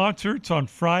have concerts on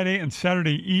Friday and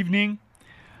Saturday evening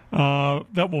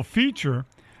that will feature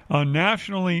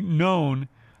nationally known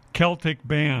Celtic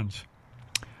bands.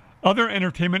 Other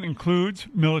entertainment includes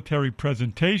military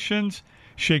presentations,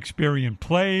 Shakespearean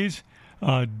plays,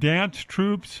 dance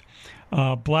troupes,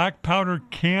 black powder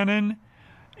cannon,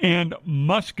 and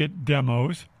musket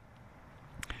demos,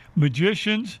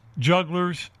 magicians,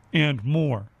 jugglers, and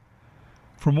more.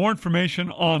 For more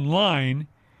information online,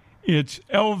 it's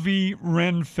LV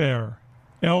Ren Fair,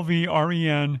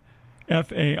 LVRENFAIR,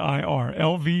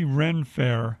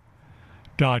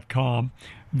 lvrenfair.com.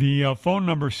 The phone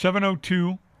number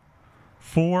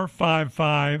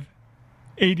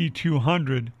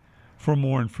 702-455-8200 for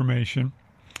more information.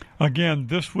 Again,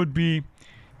 this would be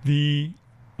the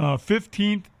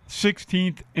 15th,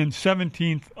 16th, and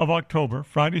 17th of October,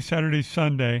 Friday, Saturday,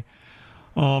 Sunday.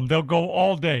 They'll go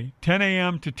all day, 10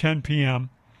 a.m. to 10 p.m.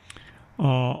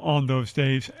 On those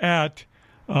days at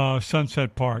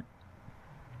Sunset Park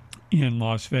in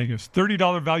Las Vegas.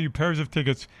 $30 value pairs of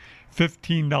tickets,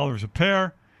 $15 a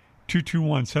pair,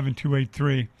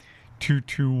 221-7283,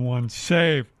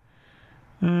 221-SAVE.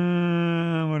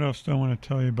 What else do I want to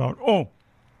tell you about?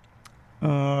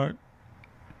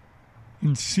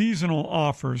 In seasonal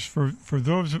offers for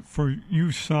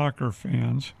you soccer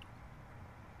fans.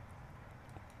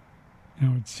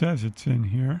 Now it says it's in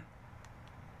here,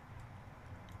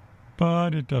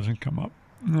 but it doesn't come up.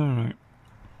 All right.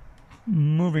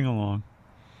 Moving along.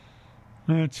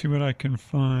 Let's see what I can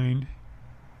find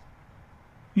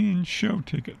in show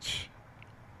tickets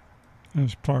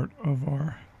as part of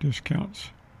our discounts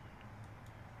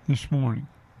this morning.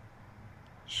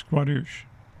 Squadouche.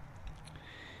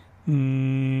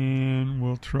 And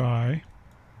we'll try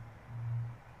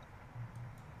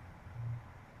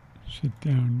sit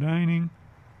down dining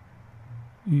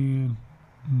and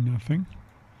nothing.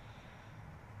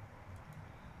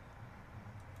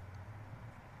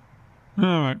 All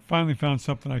right, finally found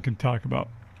something I can talk about.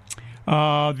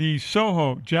 The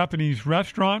Soho Japanese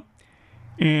restaurant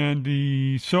and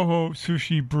the Soho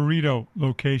Sushi Burrito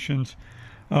locations,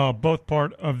 both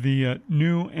part of the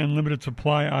new and limited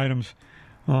supply items.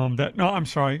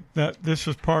 That this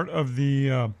is part of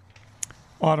the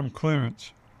autumn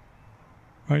clearance.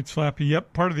 Right, Slappy?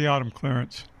 Yep, part of the autumn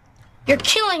clearance. You're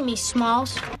killing me,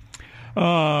 Smalls.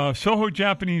 Soho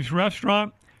Japanese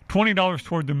restaurant, $20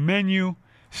 toward the menu,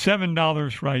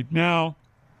 $7 right now.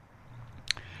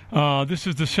 This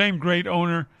is the same great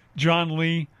owner, John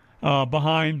Lee,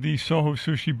 behind the Soho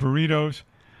Sushi Burritos.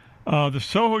 The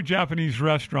Soho Japanese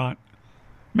restaurant,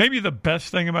 maybe the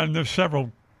best thing about it, and there's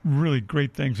several really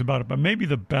great things about it, but maybe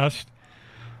the best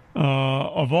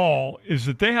of all is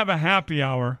that they have a happy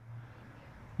hour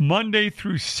Monday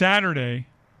through Saturday,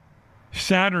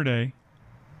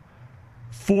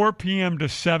 4 p.m. to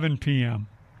 7 p.m.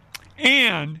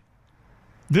 And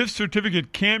this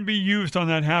certificate can be used on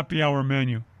that happy hour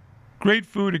menu. Great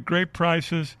food at great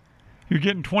prices. You're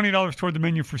getting $20 toward the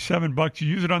menu for $7. You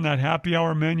use it on that happy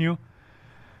hour menu,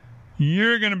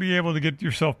 you're going to be able to get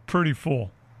yourself pretty full.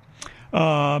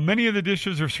 Many of the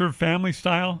dishes are served family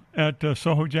style at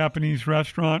Soho Japanese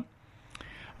Restaurant.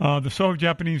 The Soho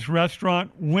Japanese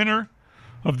Restaurant, winner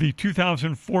of the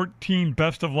 2014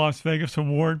 Best of Las Vegas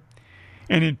Award,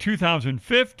 and in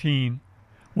 2015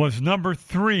 was number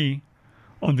 3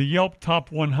 on the Yelp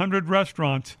Top 100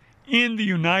 Restaurants in the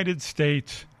United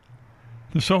States.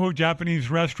 The Soho Japanese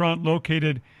Restaurant,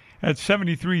 located at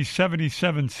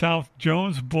 7377 South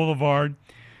Jones Boulevard,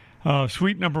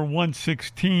 suite number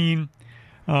 116.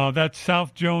 That's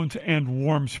South Jones and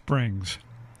Warm Springs.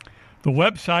 The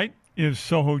website is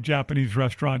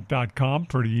SohoJapaneseRestaurant.com.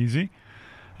 Pretty easy.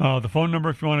 The phone number,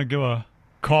 if you want to give a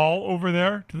call over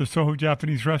there to the Soho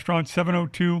Japanese Restaurant,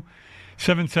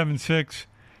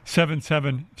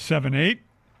 702-776-7778.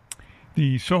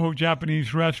 The Soho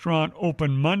Japanese Restaurant,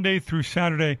 open Monday through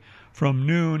Saturday from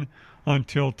noon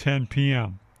until 10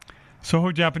 p.m.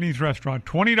 Soho Japanese Restaurant,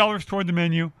 $20 toward the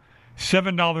menu,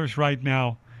 $7 right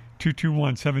now,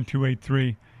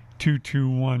 221-7283,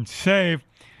 221-SAVE.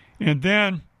 And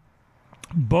then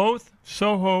both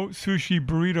Soho Sushi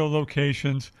Burrito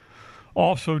locations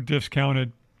also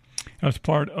discounted as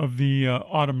part of the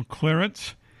autumn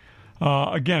clearance.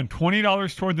 Again,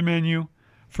 $20 toward the menu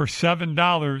for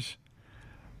 $7.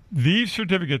 These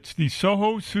certificates, the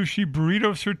Soho Sushi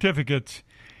Burrito certificates,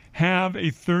 have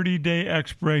a 30-day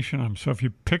expiration on them. So if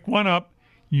you pick one up,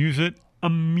 use it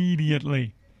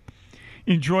immediately.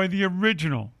 Enjoy the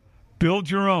original, build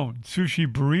your own sushi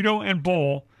burrito and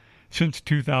bowl since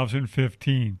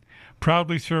 2015.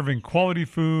 Proudly serving quality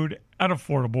food at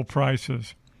affordable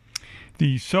prices.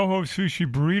 The Soho Sushi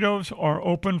Burritos are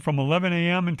open from 11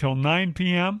 a.m. until 9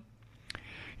 p.m.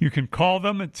 You can call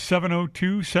them at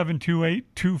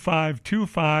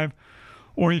 702-728-2525,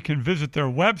 or you can visit their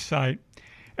website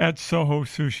at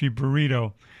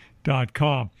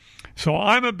sohosushiburrito.com. So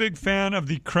I'm a big fan of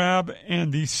the crab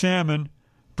and the salmon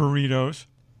burritos.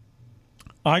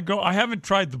 I haven't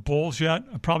tried the bowls yet.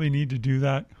 I probably need to do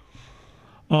that.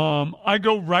 I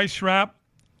go rice wrap.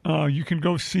 You can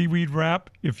go seaweed wrap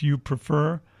if you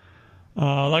prefer.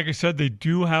 Like I said, they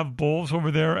do have bowls over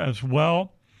there as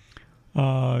well.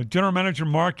 General Manager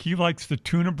Mark, he likes the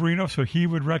tuna burrito, so he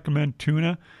would recommend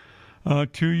tuna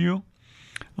to you.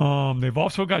 They've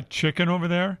also got chicken over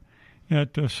there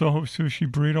at Soho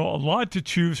Sushi Burrito. A lot to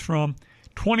choose from.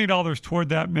 $20 toward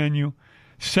that menu.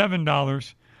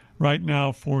 $7 right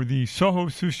now for the Soho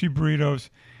Sushi Burritos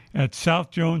at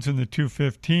South Jones in the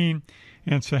 215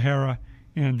 and Sahara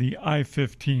and the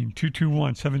I-15.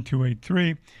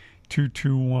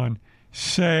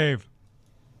 221-7283-221-SAVE.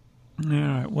 All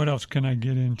right, what else can I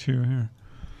get into here?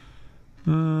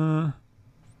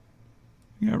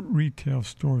 You got retail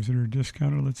stores that are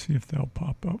discounted. Let's see if they'll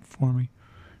pop up for me.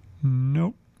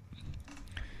 Nope.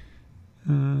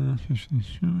 Ethnic.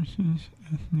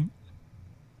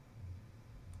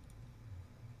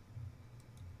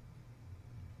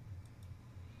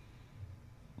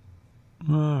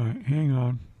 All right, hang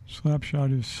on.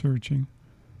 Slapshot is searching.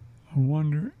 I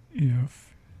wonder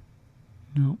if...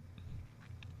 Nope.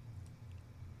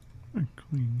 I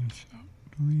clean this out.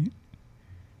 Delete.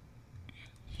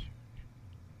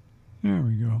 There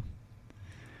we go.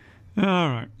 All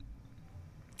right.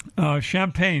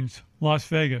 Champagne's Las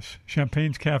Vegas.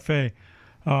 Champagne's Cafe.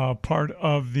 Part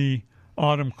of the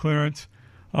autumn clearance.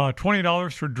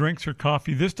 $20 for drinks or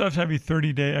coffee. This does have a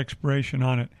 30-day expiration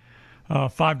on it.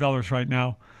 $5 right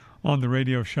now on the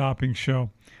radio shopping show.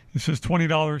 This is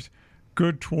 $20,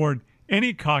 good toward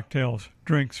any cocktails,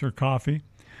 drinks, or coffee.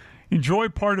 Enjoy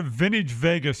part of Vintage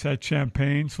Vegas at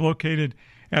Champagne's, located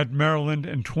at Maryland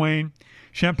and Twain.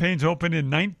 Champagne's opened in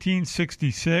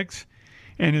 1966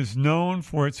 and is known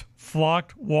for its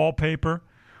flocked wallpaper,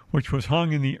 which was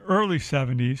hung in the early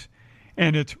 70s,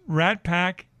 and its Rat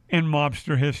Pack and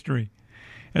mobster history.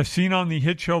 As seen on the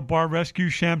hit show Bar Rescue,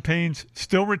 Champagne's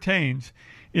still retains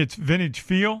its vintage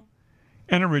feel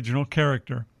and original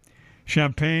character.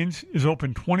 Champagne's is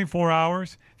open 24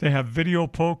 hours. They have video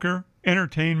poker,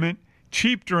 entertainment,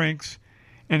 cheap drinks,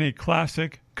 and a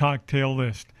classic cocktail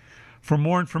list. For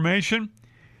more information,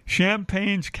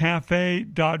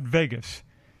 champagnescafe.vegas.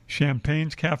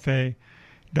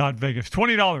 Champagnescafe.vegas.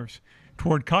 $20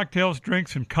 toward cocktails,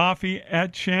 drinks, and coffee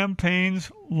at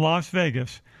Champagne's Las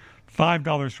Vegas.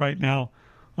 $5 right now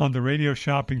on the radio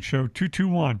shopping show.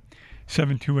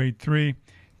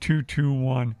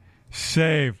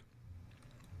 221-7283-221-SAVE.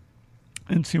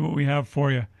 And see what we have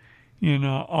for you in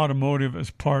automotive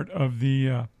as part of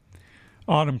the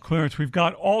autumn clearance. We've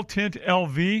got All Tint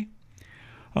LV,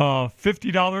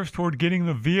 $50 toward getting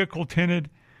the vehicle tinted,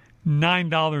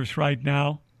 $9 right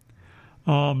now.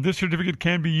 This certificate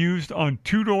can be used on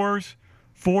 2-doors,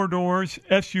 4-doors,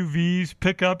 SUVs,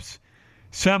 pickups,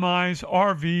 semis,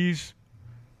 RVs,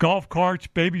 golf carts,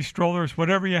 baby strollers,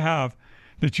 whatever you have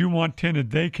that you want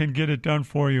tinted, they can get it done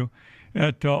for you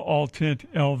at All Tint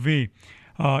LV.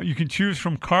 You can choose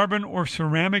from carbon or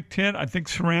ceramic tint. I think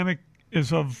ceramic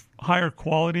is of higher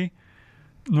quality.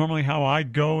 Normally how I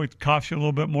go, it costs you a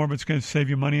little bit more, but it's going to save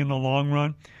you money in the long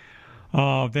run.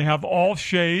 They have all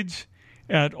shades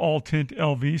at All Tint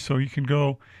LV, so you can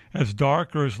go as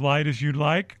dark or as light as you'd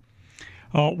like.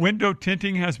 Window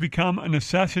tinting has become a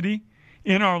necessity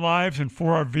in our lives and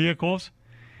for our vehicles.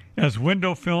 As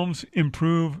window films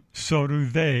improve, so do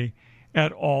they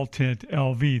at All Tint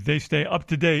LV. They stay up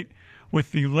to date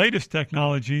with the latest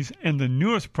technologies and the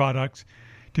newest products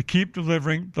to keep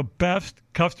delivering the best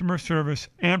customer service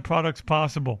and products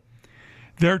possible.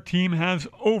 Their team has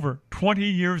over 20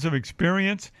 years of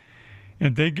experience,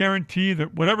 and they guarantee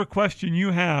that whatever question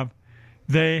you have,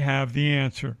 they have the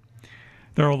answer.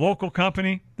 They're a local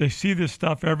company. They see this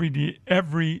stuff every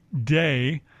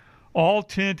day. All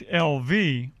Tint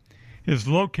LV is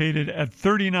located at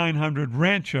 3900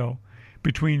 Rancho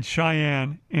between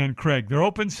Cheyenne and Craig. They're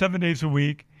open 7 days a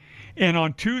week, and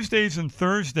on Tuesdays and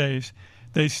Thursdays,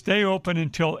 they stay open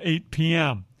until 8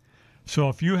 p.m. So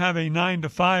if you have a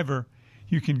 9-to-5er,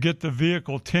 you can get the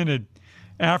vehicle tinted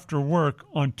after work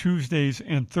on Tuesdays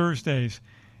and Thursdays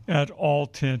at All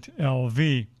Tint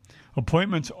LV.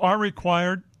 Appointments are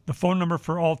required. The phone number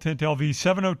for All Tint LV,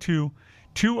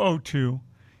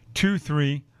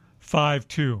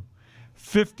 702-202-2352.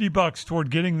 $50 toward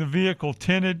getting the vehicle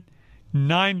tinted.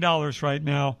 $9 right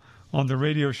now on the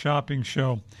Radio Shopping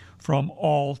Show from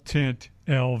All Tint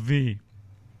LV.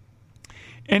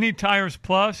 Any Tires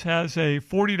Plus has a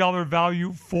 $40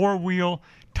 value 4-wheel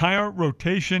tire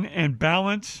rotation and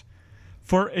balance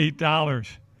for $8.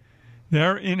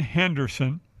 They're in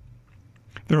Henderson.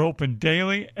 They're open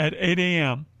daily at 8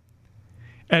 a.m.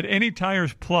 At Any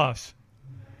Tires Plus,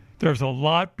 there's a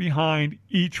lot behind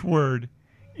each word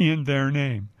in their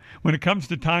name. When it comes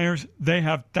to tires, they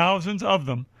have thousands of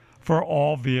them for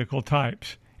all vehicle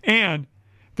types. And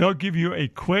they'll give you a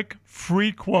quick,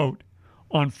 free quote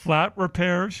on flat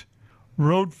repairs,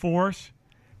 road force,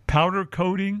 powder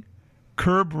coating,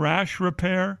 curb rash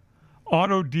repair,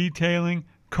 auto detailing,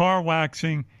 car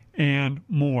waxing, and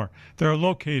more. They're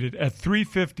located at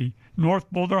 350 North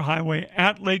Boulder Highway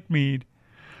at Lake Mead.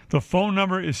 The phone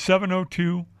number is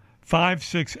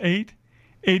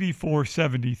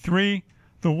 702-568-8473.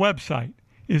 The website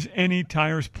is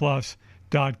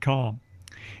anytiresplus.com.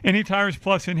 Any Tires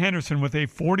Plus in Henderson with a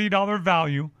 $40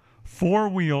 value,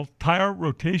 4-wheel tire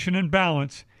rotation and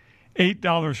balance,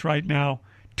 $8 right now,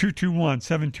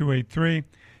 221-7283,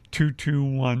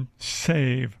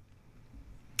 221-SAVE.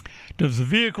 Does the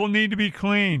vehicle need to be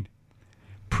cleaned?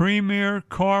 Premier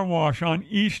Car Wash on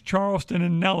East Charleston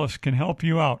and Nellis can help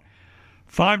you out.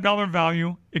 $5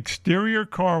 value, exterior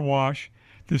car wash.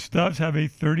 This does have a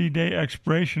 30-day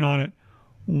expiration on it.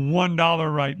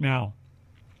 $1 right now.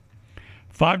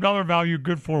 $5 value,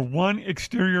 good for one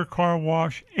exterior car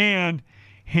wash and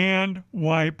hand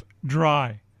wipe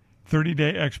dry.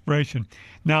 30-day expiration.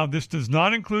 Now, this does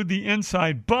not include the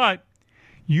inside, but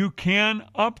you can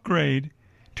upgrade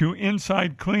to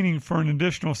inside cleaning for an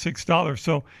additional $6.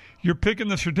 So you're picking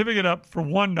the certificate up for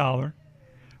 $1.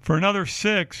 For another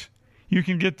 $6, you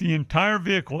can get the entire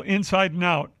vehicle inside and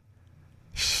out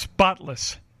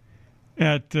spotless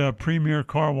at Premier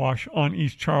Car Wash on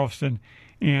East Charleston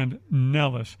and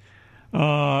Nellis.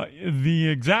 The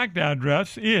exact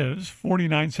address is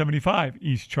 4975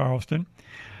 East Charleston.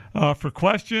 For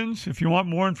questions, if you want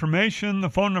more information, the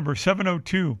phone number is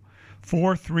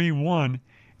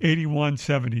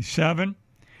 702-431-8177.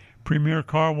 Premier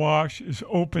Car Wash is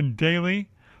open daily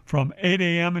from 8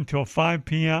 a.m. until 5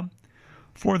 p.m.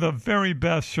 for the very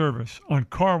best service on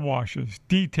car washes,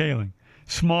 detailing,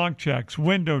 smog checks,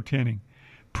 window tinting.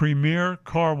 Premier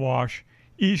Car Wash,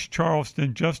 East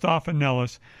Charleston, just off of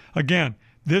Nellis. Again,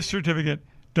 this certificate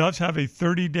does have a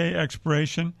 30-day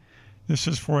expiration. This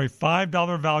is for a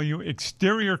 $5 value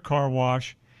exterior car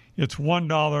wash. It's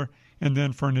 $1, and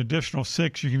then for an additional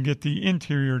 $6, you can get the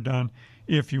interior done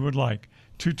if you would like.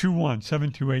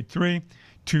 221-7283,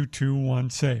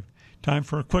 221-SAVE. Time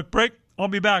for a quick break. I'll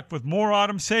be back with more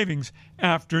autumn savings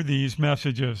after these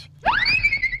messages.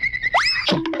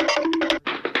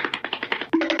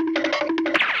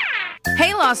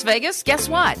 Hey, Las Vegas, guess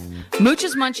what?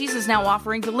 Mooch's Munchies is now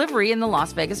offering delivery in the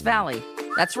Las Vegas Valley.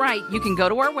 That's right. You can go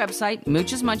to our website,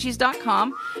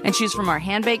 moochesmunchies.com, and choose from our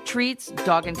hand-baked treats,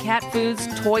 dog and cat foods,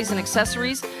 toys, and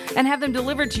accessories, and have them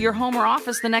delivered to your home or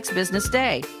office the next business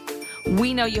day.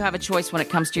 We know you have a choice when it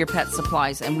comes to your pet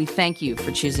supplies, and we thank you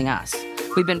for choosing us.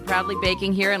 We've been proudly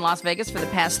baking here in Las Vegas for the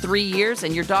past 3 years,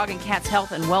 and your dog and cat's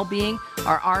health and well-being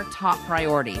are our top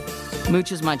priority.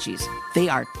 Mooch's Munchies. They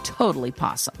are totally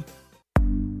possum.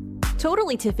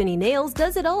 Totally Tiffany Nails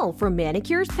does it all, from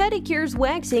manicures, pedicures,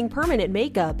 waxing, permanent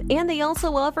makeup, and they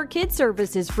also offer kid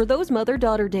services for those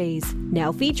mother-daughter days.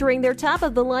 Now featuring their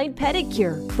top-of-the-line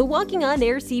pedicure, the Walking on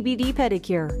Air CBD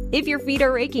pedicure. If your feet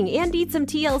are aching and need some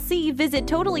TLC, visit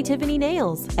Totally Tiffany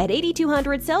Nails at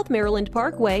 8200 South Maryland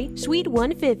Parkway, Suite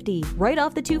 150, right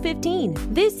off the 215.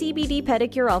 This CBD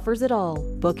pedicure offers it all.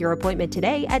 Book your appointment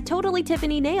today at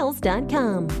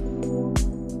TotallyTiffanyNails.com.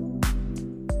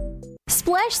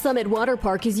 Splash Summit Water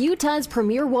Park is Utah's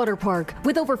premier water park.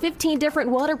 With over 15 different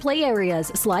water play areas,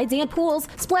 slides, and pools,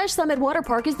 Splash Summit Water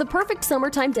Park is the perfect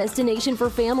summertime destination for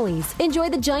families. Enjoy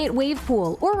the giant wave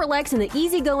pool or relax in the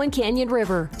easygoing Canyon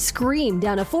River. Scream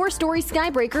down a 4-story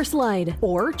Skybreaker slide.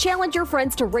 Or challenge your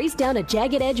friends to race down a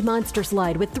Jagged Edge monster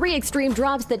slide with 3 extreme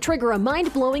drops that trigger a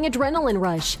mind-blowing adrenaline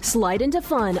rush. Slide into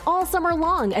fun all summer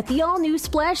long at the all-new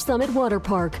Splash Summit Water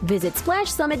Park. Visit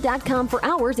SplashSummit.com for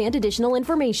hours and additional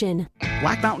information.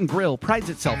 Black Mountain Grill prides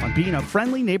itself on being a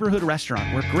friendly neighborhood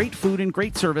restaurant where great food and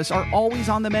great service are always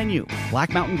on the menu.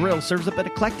 Black Mountain Grill serves up an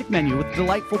eclectic menu with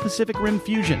delightful Pacific Rim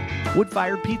fusion,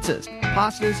 wood-fired pizzas,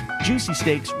 pastas, juicy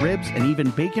steaks, ribs, and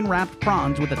even bacon-wrapped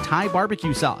prawns with a Thai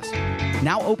barbecue sauce.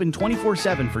 Now open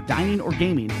 24/7 for dining or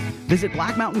gaming. Visit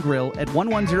Black Mountain Grill at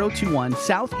 11021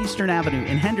 Southeastern Avenue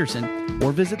in Henderson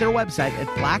or visit their website at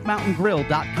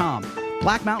blackmountaingrill.com.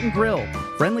 Black Mountain Grill.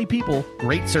 Friendly people,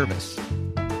 great service.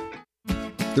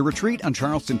 The Retreat on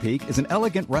Charleston Peak is an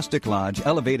elegant rustic lodge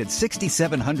elevated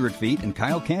 6,700 feet in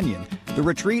Kyle Canyon. The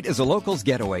Retreat is a locals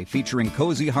getaway featuring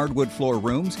cozy hardwood floor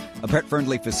rooms, a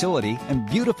pet-friendly facility, and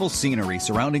beautiful scenery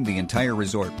surrounding the entire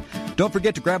resort. Don't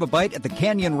forget to grab a bite at the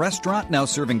Canyon Restaurant, now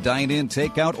serving dine-in,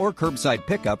 takeout, or curbside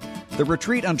pickup. The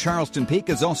Retreat on Charleston Peak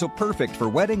is also perfect for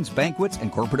weddings, banquets, and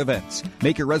corporate events.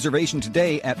 Make your reservation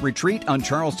today at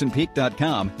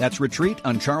retreatoncharlestonpeak.com. That's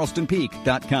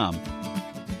retreatoncharlestonpeak.com.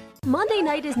 Monday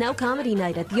night is now comedy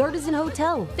night at the Artisan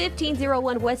Hotel,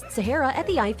 1501 West Sahara at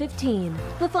the I-15.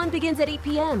 The fun begins at 8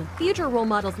 p.m. Future Role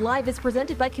Models Live is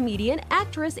presented by comedian,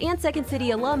 actress, and Second City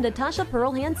alum Natasha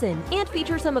Pearl Hansen and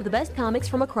features some of the best comics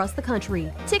from across the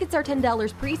country. Tickets are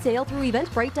 $10 pre-sale through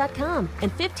eventbrite.com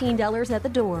and $15 at the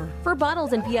door. For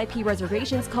bottles and VIP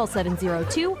reservations, call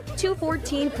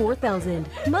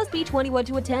 702-214-4000. Must be 21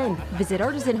 to attend. Visit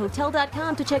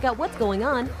artisanhotel.com to check out what's going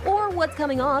on or what's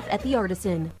coming off at the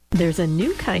Artisan. There's a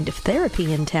new kind of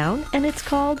therapy in town, and it's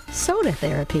called soda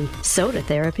therapy. Soda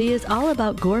therapy is all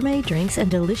about gourmet drinks and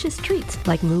delicious treats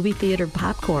like movie theater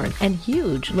popcorn and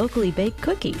huge locally baked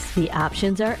cookies. The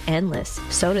options are endless.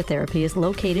 Soda therapy is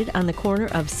located on the corner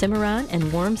of Cimarron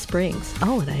and Warm Springs.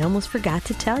 Oh, and I almost forgot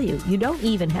to tell you, you don't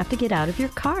even have to get out of your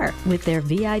car with their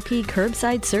VIP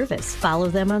curbside service. Follow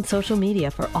them on social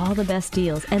media for all the best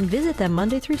deals and visit them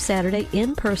Monday through Saturday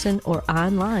in person or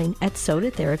online at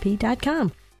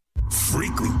sodatherapy.com.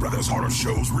 Freakling Brothers Horror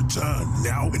Shows return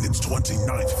now in its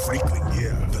 29th Freakling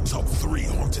year. The top 3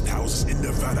 haunted houses in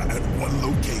Nevada at one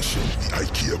location. The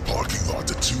IKEA parking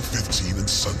lot at 215 and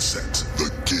Sunset.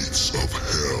 The Gates of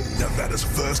Hell. Nevada's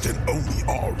first and only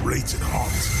R-rated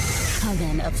haunt.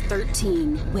 Coven of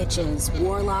 13 witches,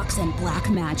 warlocks, and black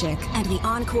magic, and the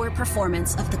encore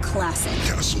performance of the classic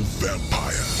Castle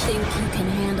Vampire. Think you can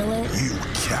handle it? You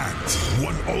can't.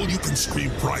 One all-you-can-scream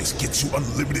price gets you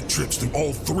unlimited trips through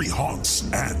all 3 haunts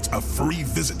and a free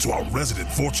visit to our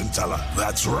resident fortune teller.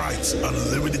 That's right,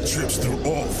 unlimited trips through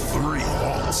all 3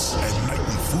 haunts, and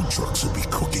nightly food trucks will be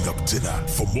cooking up dinner.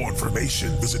 For more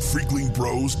information, visit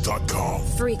FreaklingBros.com.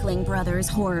 Freakling Brothers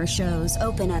Horror Shows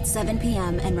open at 7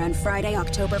 p.m. and run Friday,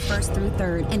 October 1st through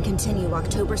 3rd, and continue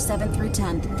October 7th through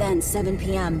 10th, then 7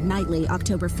 p.m. nightly,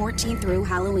 October 14th through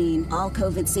Halloween. All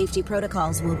COVID safety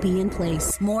protocols will be in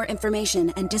place. More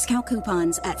information and discount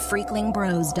coupons at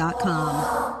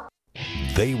FreaklingBros.com.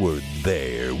 They were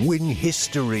there when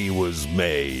history was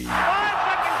made. 5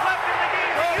 seconds left in the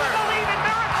game. Do you believe in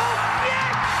miracles?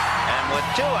 Yes! And with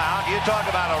 2 out, you talk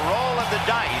about a roll of the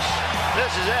dice.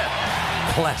 This is it.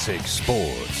 Classic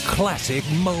sports, classic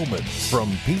moments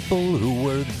from people who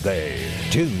were there.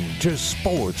 Tuned to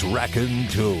Sports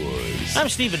Raconteurs. I'm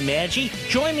Stephen Maggi.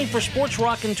 Join me for Sports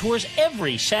Raconteurs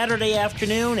every Saturday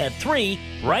afternoon at 3,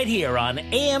 right here on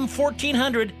AM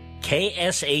 1400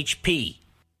 KSHP.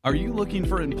 Are you looking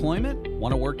for employment?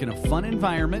 Want to work in a fun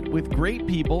environment with great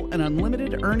people and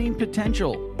unlimited earning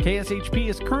potential? KSHP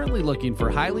is currently looking for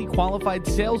highly qualified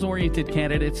sales-oriented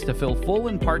candidates to fill full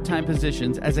and part-time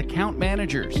positions as account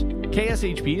managers.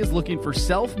 KSHP is looking for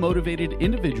self-motivated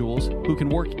individuals who can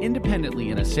work independently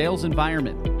in a sales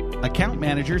environment. Account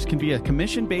managers can be a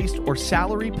commission-based or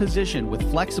salary position with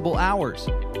flexible hours.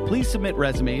 Please submit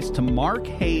resumes to Mark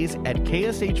Hayes at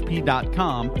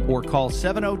kshp.com or call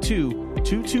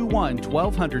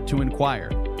 702-221-1200 to inquire.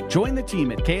 Join the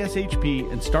team at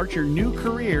KSHP and start your new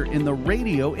career in the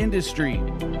radio industry.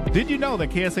 Did you know that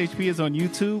KSHP is on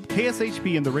YouTube?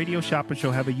 KSHP and the Radio Shopping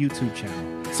Show have a YouTube channel.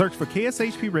 Search for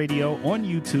KSHP Radio on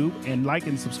YouTube and like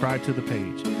and subscribe to the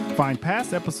page. Find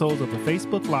past episodes of the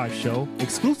Facebook Live show,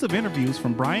 exclusive interviews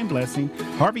from Brian Blessing,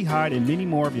 Harvey Hyde, and many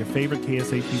more of your favorite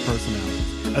KSHP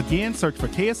personalities. Again, search for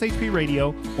KSHP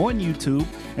Radio on YouTube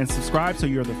and subscribe so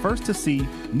you're the first to see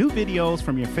new videos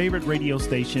from your favorite radio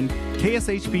station,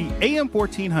 KSHP AM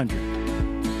 1400.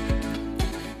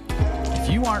 If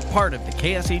you aren't part of the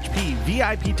KSHP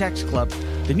VIP Text Club,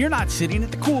 then you're not sitting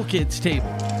at the cool kids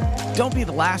table. Don't be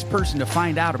the last person to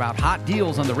find out about hot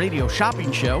deals on the Radio Shopping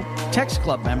Show. Text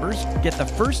Club members get the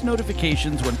first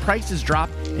notifications when prices drop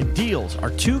and deals are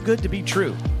too good to be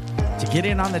true. To get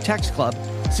in on the Text Club,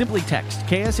 simply text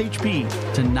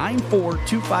KSHP to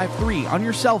 94253 on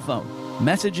your cell phone.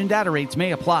 Message and data rates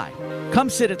may apply. Come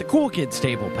sit at the cool kids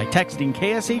table by texting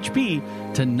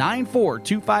KSHP to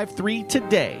 94253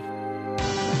 today.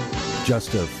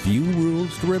 Just a few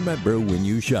rules to remember when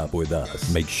you shop with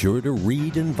us. Make sure to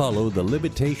read and follow the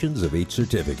limitations of each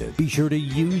certificate. Be sure to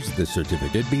use the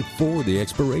certificate before the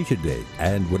expiration date.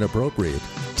 And when appropriate,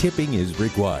 tipping is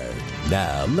required.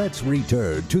 Now, let's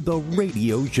return to the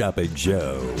Radio Shopping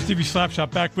Show. Stevie Slapshot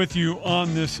back with you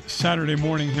on this Saturday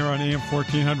morning here on AM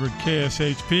 1400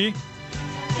 KSHP.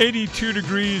 82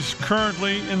 degrees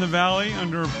currently in the valley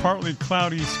under partly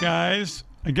cloudy skies.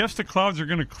 I guess the clouds are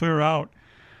going to clear out.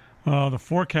 The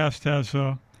forecast has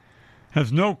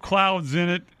no clouds in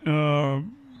it. I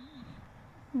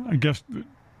guess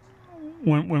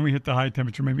when we hit the high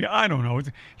temperature, maybe. I don't know.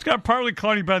 It's got partly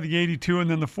cloudy by the 82,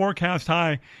 and then the forecast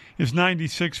high is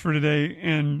 96 for today,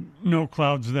 and no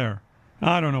clouds there.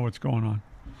 I don't know what's going on.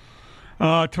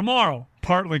 Tomorrow,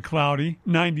 partly cloudy,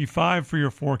 95 for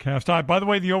your forecast. By the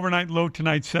way, the overnight low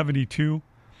tonight, 72.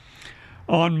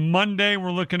 On Monday,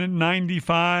 we're looking at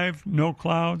 95, no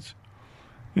clouds.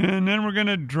 And then we're going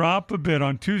to drop a bit.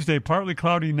 On Tuesday, partly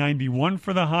cloudy, 91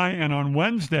 for the high. And on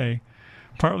Wednesday,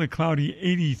 partly cloudy,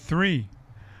 83,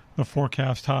 the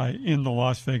forecast high in the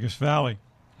Las Vegas Valley.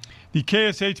 The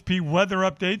KSHP weather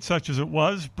update, such as it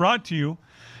was, brought to you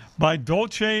by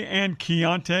Dolce and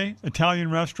Chianti, Italian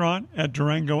restaurant at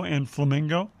Durango and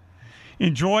Flamingo.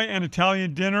 Enjoy an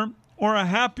Italian dinner or a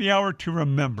happy hour to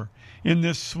remember in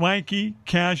this swanky,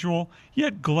 casual,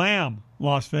 yet glam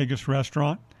Las Vegas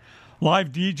restaurant.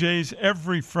 Live DJs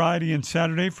every Friday and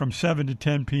Saturday from 7 to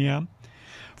 10 p.m.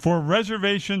 For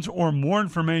reservations or more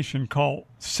information, call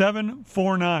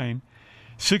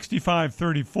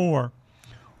 749-6534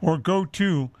 or go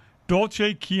to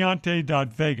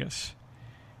dolcechianti.vegas.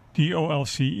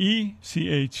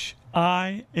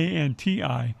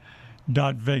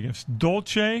 DolceChianti.Vegas.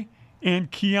 Dolce and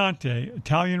Chianti,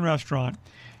 Italian restaurant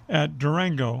at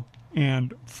Durango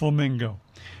and Flamingo.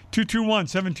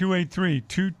 221-7283,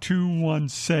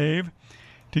 221-SAVE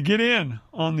to get in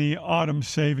on the autumn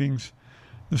savings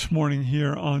this morning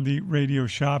here on the Radio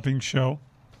Shopping Show.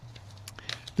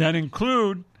 That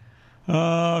include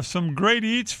some great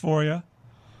eats for you.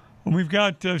 We've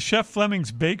got Chef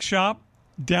Fleming's Bake Shop,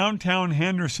 downtown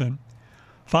Henderson,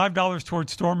 $5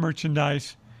 towards store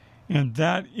merchandise, and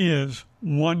that is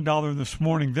 $1 this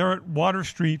morning. They're at Water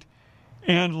Street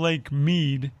and Lake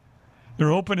Mead.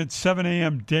 They're open at 7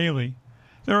 a.m. daily.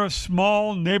 They're a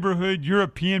small neighborhood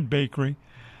European bakery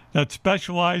that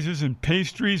specializes in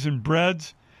pastries and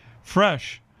breads,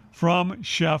 fresh from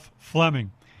Chef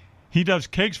Fleming. He does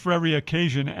cakes for every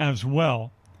occasion as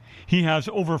well. He has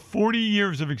over 40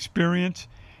 years of experience.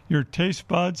 Your taste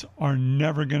buds are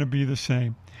never going to be the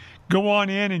same. Go on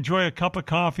in, enjoy a cup of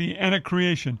coffee and a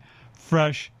creation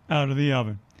fresh out of the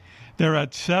oven. They're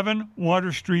at 7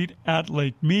 Water Street at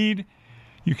Lake Mead.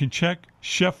 You can check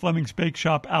Chef Fleming's Bake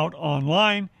Shop out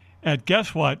online at,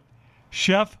 guess what,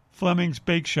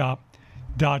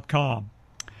 chefflemingsbakeshop.com.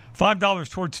 $5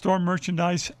 towards store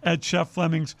merchandise at Chef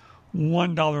Fleming's,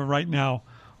 $1 right now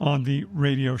on the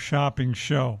Radio Shopping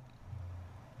Show.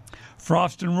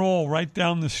 Frost and Roll right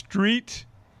down the street.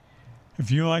 If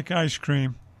you like ice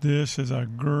cream, this is a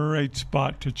great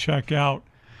spot to check out.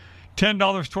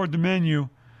 $10 toward the menu,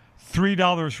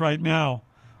 $3 right now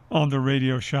on the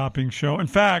Radio Shopping Show. In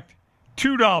fact,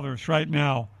 $2 right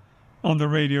now on the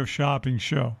Radio Shopping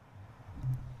Show.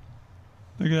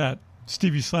 Look at that.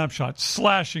 Stevie Slapshot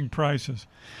slashing prices.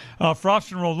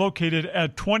 Frost and Roll located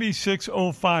at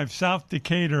 2605 South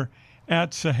Decatur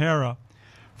at Sahara.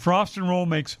 Frost and Roll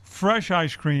makes fresh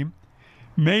ice cream,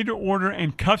 made to order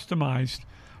and customized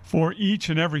for each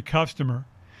and every customer.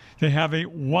 They have a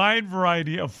wide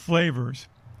variety of flavors.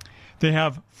 They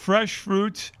have fresh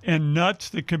fruits and nuts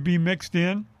that can be mixed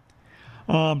in.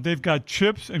 They've got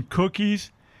chips and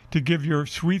cookies to give your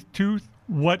sweet tooth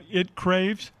what it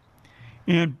craves.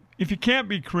 And if you can't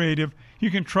be creative,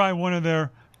 you can try one of their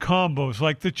combos,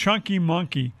 like the Chunky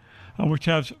Monkey, which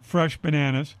has fresh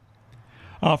bananas.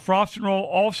 Frost and Roll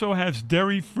also has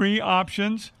dairy-free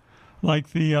options,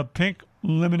 like the pink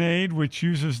lemonade, which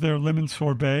uses their lemon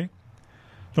sorbet.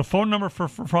 The phone number for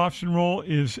Frost and Roll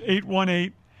is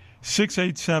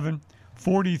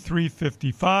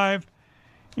 818-687-4355,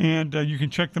 and you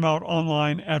can check them out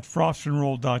online at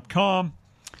frostandroll.com.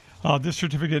 This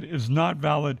certificate is not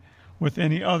valid with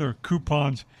any other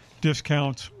coupons,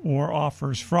 discounts, or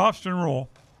offers. Frost and Roll,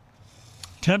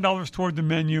 $10 toward the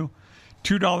menu,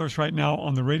 $2 right now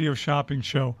on the Radio Shopping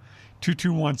Show,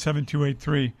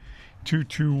 221-7283,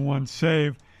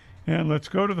 221-SAVE. And let's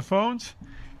go to the phones.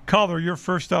 Caller, you're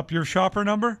first up. Your shopper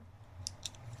number?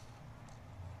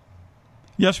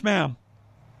 Yes, ma'am.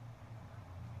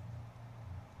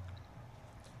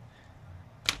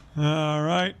 All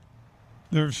right.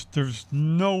 There's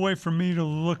no way for me to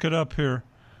look it up here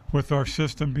with our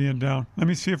system being down. Let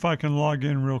me see if I can log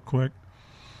in real quick.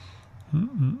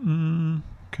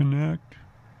 Connect.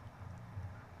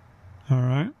 All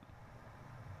right.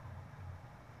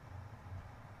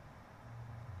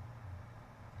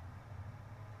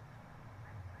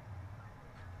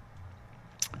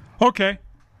 Okay.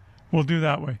 We'll do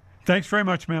that way. Thanks very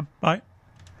much, ma'am. Bye.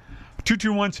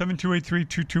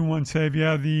 221-7283-221-SAVE.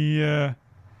 Yeah,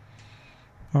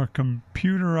 our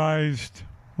computerized,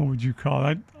 what would you call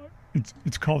it?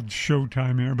 It's called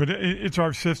Showtime here, but it's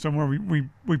our system where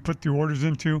we put the orders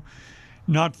into,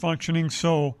 not functioning.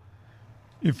 So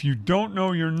if you don't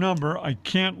know your number, I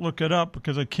can't look it up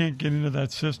because I can't get into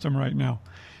that system right now.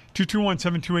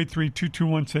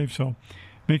 221-7283-221-SAVE. So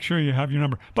make sure you have your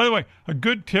number. By the way, a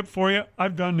good tip for you.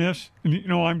 I've done this. And, you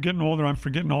know, I'm getting older. I'm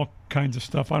forgetting all kinds of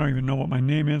stuff. I don't even know what my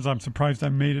name is. I'm surprised I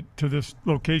made it to this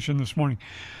location this morning.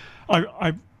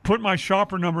 I put my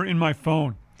shopper number in my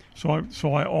phone. So I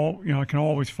can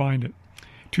always find it.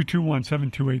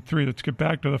 221-7283. Let's get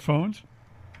back to the phones.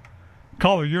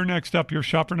 Caller, you're next up. Your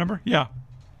shopper number? Yeah.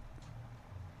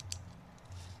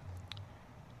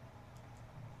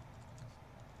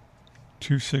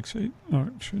 $268. Oh,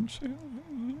 it shouldn't say.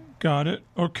 Got it.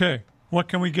 Okay. What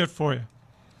can we get for you?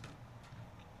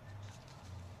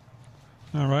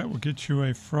 All right. We'll get you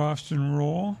a frost and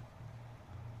roll.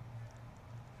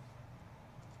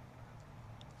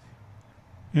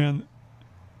 And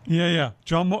yeah.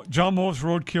 John Mole's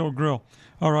Roadkill Grill.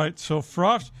 All right. So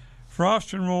frost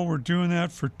and roll. We're doing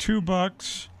that for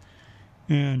 $2,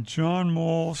 and John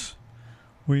Mole's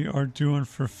we are doing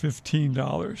for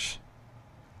 $15.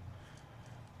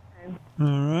 All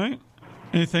right.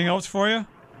 Anything else for you?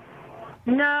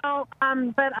 No,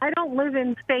 but I don't live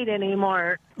in state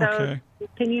anymore. So okay.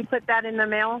 Can you put that in the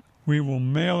mail? We will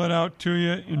mail it out to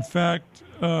you. In fact,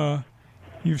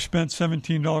 you've spent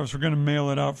 $17. We're going to mail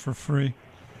it out for free.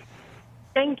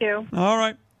 Thank you. All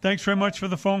right. Thanks very much for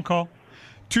the phone call.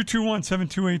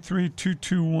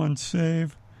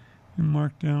 221-7283-221-SAVE. You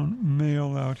mark down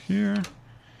mail out here.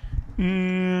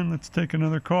 And let's take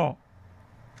another call.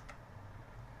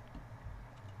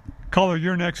 Caller,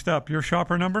 you're next up. Your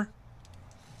shopper number?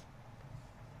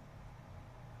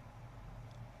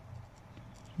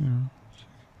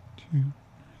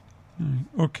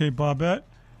 Okay, Bobette.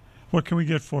 What can we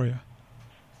get for you?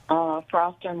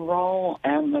 Frost and Roll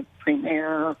and the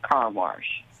Premier Car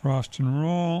Wash. Frost and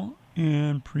Roll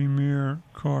and Premier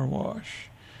Car Wash.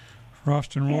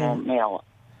 Frost and Roll. And mail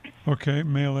it. Okay,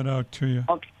 mail it out to you.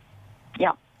 Okay.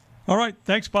 Yeah. All right.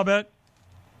 Thanks, Bobette.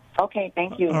 Okay,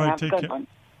 thank you. All right, have a good one.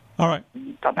 All right.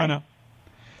 Bye-bye. Bye now.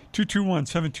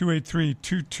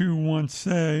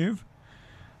 221-7283-221-SAVE.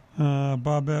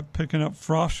 Bobette picking up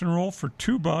Frost and Roll for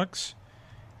 $2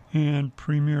 and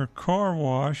Premier Car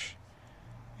Wash,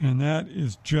 and that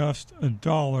is just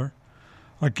 $1.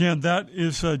 Again, that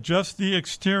is just the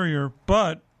exterior,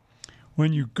 but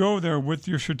when you go there with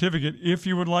your certificate, if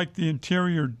you would like the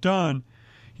interior done,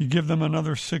 you give them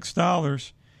another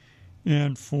 $6,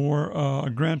 and for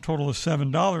a grand total of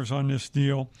 $7 on this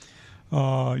deal,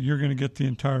 you're going to get the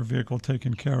entire vehicle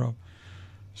taken care of.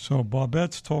 So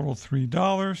Bobette's total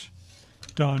 $3,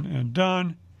 done and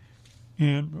done.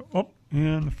 And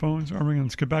the phones are ringing.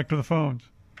 Let's get back to the phones.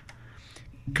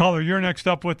 Caller, you're next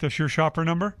up with us. Your shopper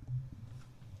number?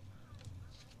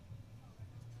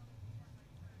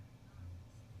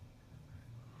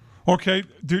 Okay,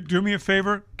 do me a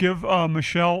favor. Give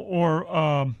Michelle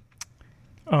or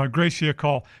Gracie a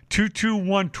call.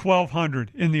 221-1200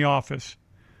 in the office.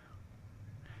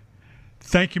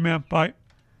 Thank you, ma'am. Bye.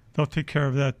 They'll take care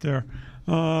of that there.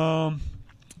 All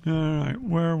right,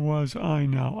 where was I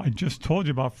now? I just told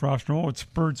you about Frost and Roll. It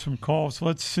spurred some calls.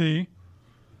 Let's see.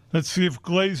 Let's see if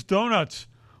Glazed Donuts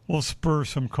will spur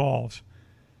some calls.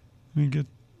 Let me get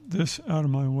this out of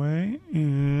my way.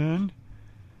 And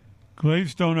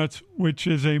Glazed Donuts, which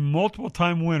is a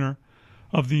multiple-time winner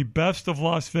of the Best of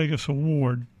Las Vegas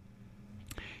award.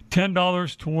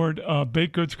 $10 toward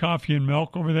baked goods, coffee, and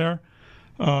milk over there.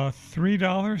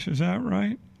 $3, is that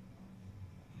right?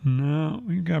 No,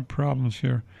 we've got problems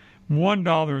here.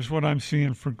 $1 is what I'm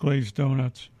seeing for Glazed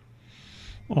Donuts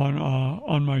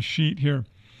on my sheet here.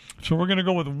 So we're going to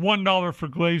go with $1 for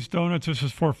Glazed Donuts. This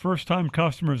is for first-time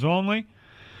customers only.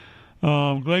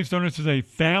 Glazed Donuts is a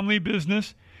family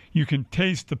business. You can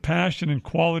taste the passion and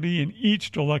quality in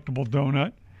each delectable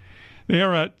donut. They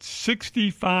are at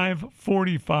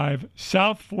 6545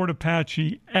 South Fort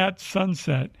Apache at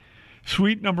Sunset,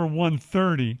 suite number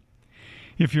 130.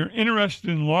 If you're interested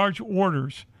in large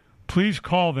orders, please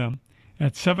call them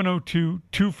at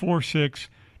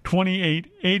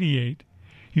 702-246-2888.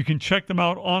 You can check them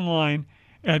out online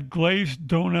at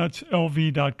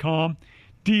glazedonutslv.com,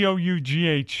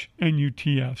 DOUGHNUTS,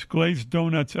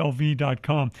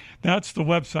 glazedonutslv.com. That's the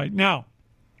website. Now,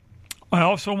 I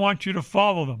also want you to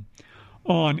follow them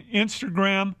on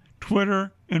Instagram,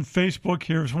 Twitter, and Facebook.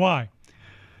 Here's why.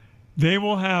 They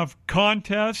will have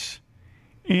contests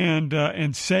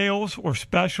and sales or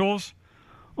specials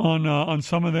on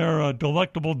some of their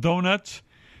delectable donuts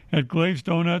at Glazed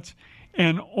Donuts,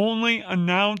 and only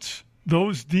announce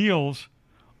those deals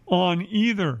on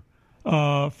either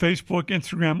Facebook,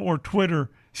 Instagram, or Twitter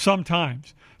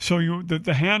sometimes. So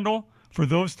the handle for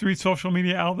those 3 social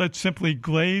media outlets, simply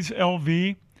Glaze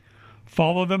LV.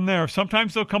 Follow them there.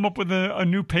 Sometimes they'll come up with a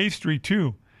new pastry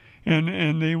too,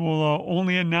 and they will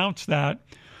only announce that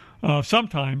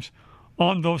sometimes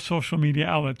on those social media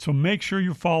outlets. So make sure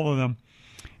you follow them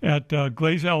at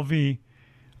Glaze LV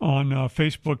on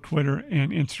Facebook, Twitter,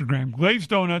 and Instagram.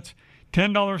 Glazed Donuts,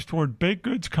 $10 toward baked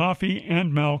goods, coffee,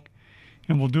 and milk,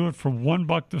 and we'll do it for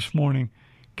 $1 this morning.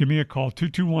 Give me a call,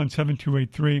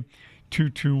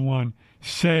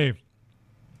 221-7283-221-SAVE.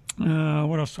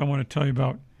 What else I want to tell you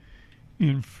about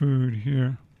in food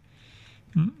here?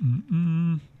 Pepe's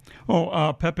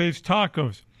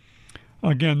Tacos.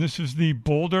 Again, this is the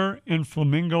Boulder and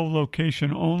Flamingo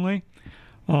location only.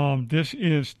 This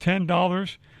is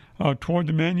 $10 toward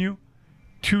the menu,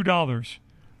 $2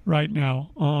 right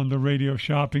now on the radio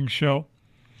shopping show.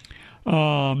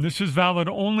 This is valid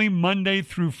only Monday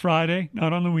through Friday,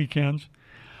 not on the weekends.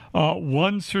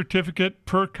 1 certificate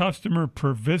per customer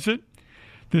per visit.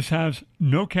 This has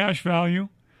no cash value.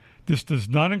 This does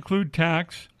not include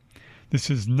tax. This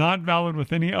is not valid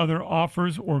with any other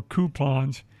offers or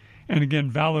coupons. And again,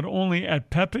 valid only at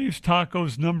Pepe's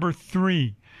Tacos number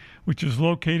 3, which is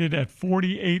located at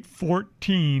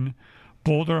 4814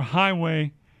 Boulder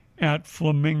Highway at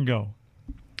Flamingo.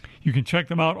 You can check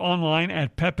them out online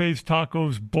at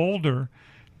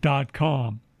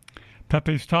pepestacosboulder.com.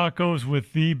 Pepe's Tacos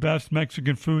with the best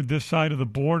Mexican food this side of the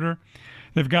border.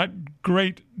 They've got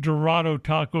great Dorado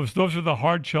tacos. Those are the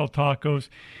hard shell tacos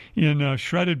in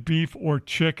shredded beef or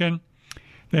chicken.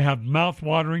 They have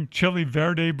mouth-watering chili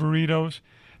verde burritos.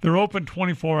 They're open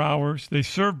 24 hours. They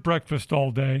serve breakfast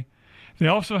all day. They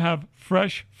also have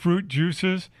fresh fruit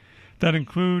juices that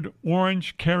include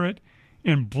orange, carrot,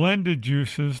 and blended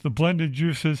juices. The blended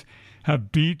juices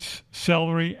have beets,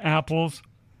 celery, apples.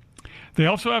 They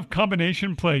also have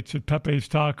combination plates at Pepe's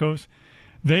Tacos.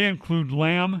 They include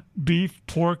lamb, beef,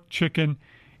 pork, chicken,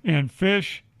 and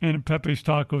fish. And at Pepe's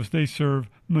Tacos, they serve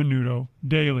menudo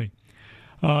daily.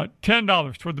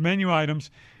 $10 toward the menu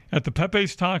items at the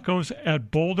Pepe's Tacos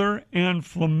at Boulder and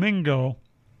Flamingo.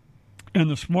 And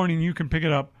this morning, you can pick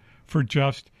it up for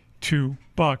just $2.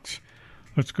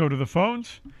 Let's go to the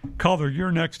phones. Caller,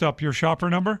 you're next up. Your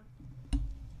shopper number?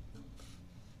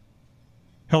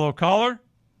 Hello, caller?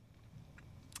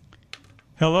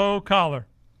 Hello, caller.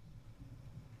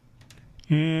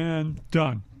 And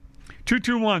done.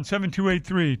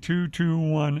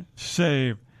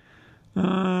 221-7283-221-SAVE.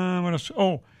 What else?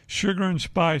 Oh, Sugar and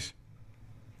Spice.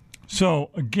 So,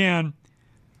 again,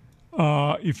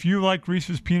 if you like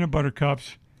Reese's Peanut Butter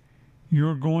Cups,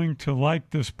 you're going to like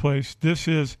this place. This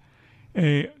is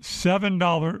a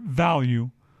 $7 value,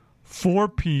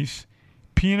 4-piece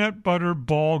peanut butter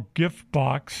ball gift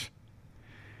box.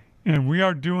 And we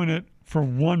are doing it for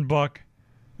 $1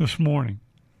 this morning.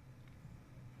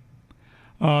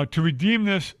 To redeem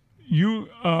this, you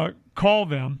call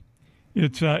them.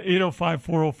 It's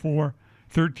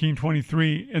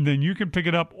 805-404-1323, and then you can pick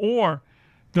it up, or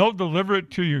they'll deliver it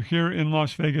to you here in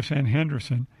Las Vegas and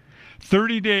Henderson.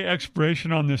 30-day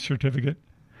expiration on this certificate.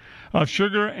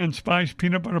 Sugar and Spice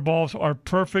peanut butter balls are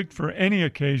perfect for any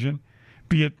occasion,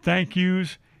 be it thank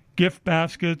yous, gift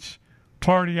baskets,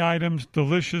 party items,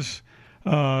 delicious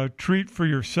treat for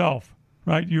yourself,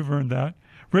 right? You've earned that.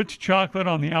 Rich chocolate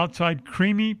on the outside,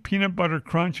 creamy peanut butter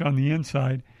crunch on the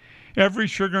inside. Every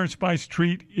Sugar and Spice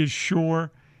treat is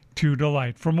sure to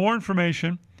delight. For more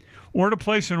information or to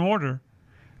place an order,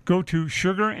 go to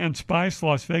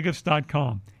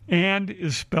sugarandspicelasvegas.com. And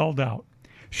is spelled out.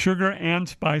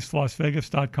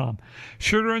 Sugarandspicelasvegas.com.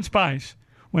 Sugar and Spice,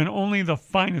 when only the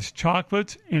finest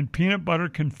chocolates and peanut butter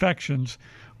confections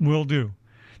will do.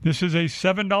 This is a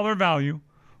 $7 value,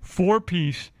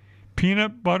 4-piece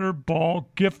peanut butter ball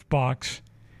gift box,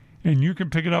 and you can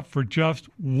pick it up for just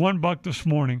 $1 this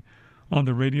morning on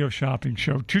the Radio Shopping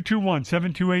Show.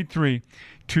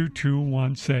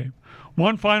 221-7283-221-SAVE.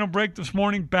 One final break this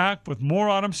morning, back with more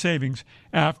autumn savings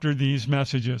after these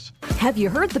messages. Have you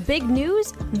heard the big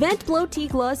news? Vent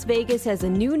Blotique Las Vegas has a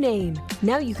new name.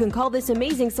 Now you can call this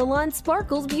amazing salon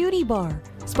Sparkles Beauty Bar.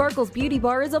 Sparkles Beauty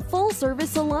Bar is a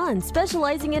full-service salon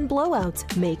specializing in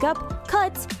blowouts, makeup,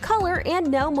 cuts, color, and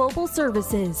now mobile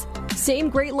services. Same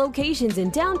great locations in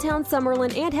downtown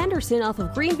Summerlin and Henderson off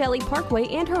of Green Valley Parkway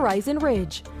and Horizon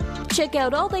Ridge. Check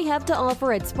out all they have to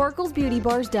offer at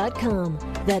sparklesbeautybars.com.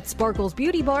 That's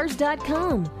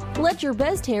sparklesbeautybars.com. Let your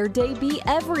best hair day be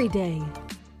every day.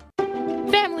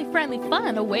 Family-friendly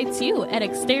fun awaits you at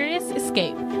Exterius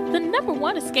Escape. The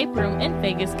 #1 escape room in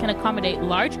Vegas can accommodate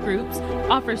large groups,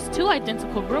 offers 2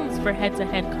 identical rooms for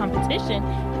head-to-head competition,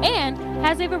 and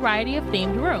has a variety of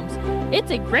themed rooms.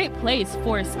 It's a great place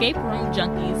for escape room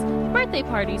junkies, birthday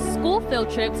parties, school field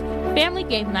trips, family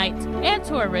game nights, and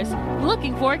tourists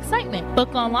looking for excitement.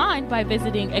 Book online by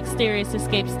visiting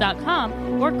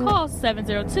ExteriusEscapes.com or call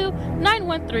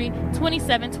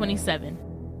 702-913-2727.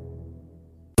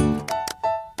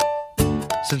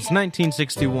 Since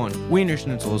 1961, Wiener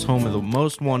Schnitzel is home of the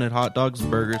most wanted hot dogs,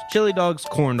 burgers, chili dogs,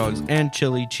 corn dogs, and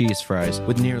chili cheese fries.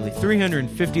 With nearly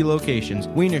 350 locations,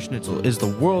 Wiener Schnitzel is the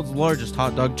world's largest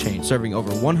hot dog chain, serving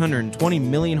over 120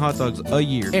 million hot dogs a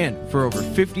year. And for over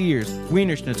 50 years,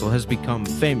 Wiener Schnitzel has become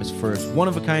famous for its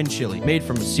one-of-a-kind chili made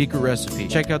from a secret recipe.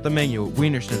 Check out the menu at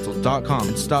wienerschnitzel.com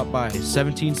and stop by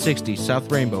 1760 South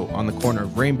Rainbow on the corner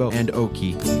of Rainbow and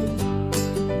Oakey.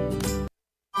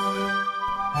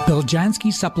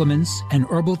 Beljanski supplements and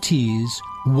herbal teas,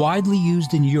 widely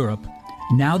used in Europe,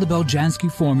 now the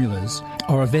Beljanski formulas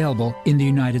are available in the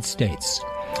United States.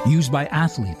 Used by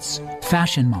athletes,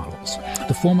 fashion models,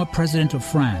 the former president of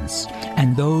France,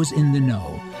 and those in the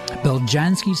know.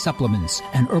 Beljanski supplements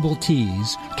and herbal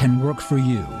teas can work for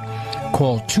you.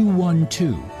 Call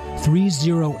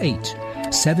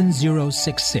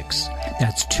 212-308-7066.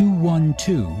 That's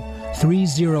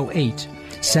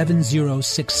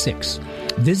 212-308-7066.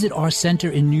 Visit our center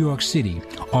in New York City.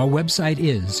 Our website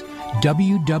is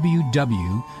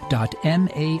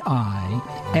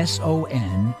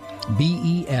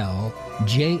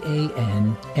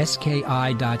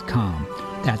www.maisonbeljanski.com.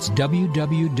 That's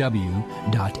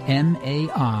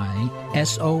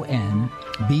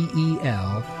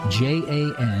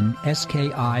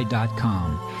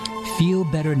www.maisonbeljanski.com. Feel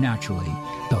better naturally.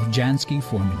 Beljanski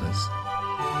formulas.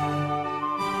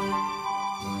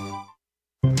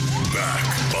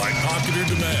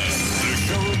 Demand. The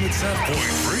showroom at South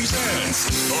Point presents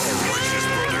The Righteous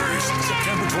Brothers,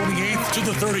 September 28th to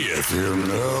the 30th. You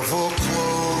never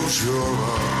close your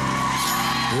eyes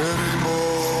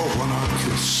anymore when I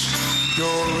kiss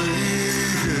your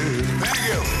lips. Thank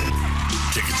you.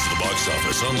 Tickets to the box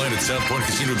office online at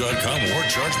southpointcasino.com or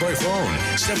charge by phone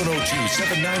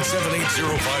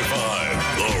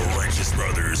 702-797-8055. The Righteous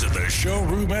Brothers at the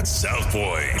showroom at South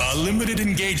Point. A limited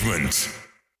engagement.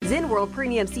 Zen World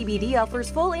Premium CBD offers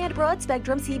full and broad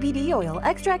spectrum CBD oil,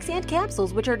 extracts, and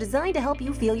capsules which are designed to help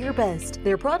you feel your best.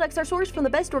 Their products are sourced from the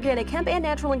best organic hemp and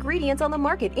natural ingredients on the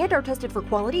market and are tested for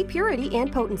quality, purity,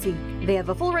 and potency. They have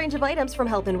a full range of items from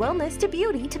health and wellness to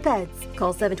beauty to pets.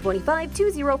 Call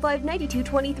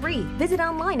 725-205-9223. Visit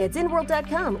online at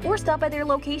zenworld.com or stop by their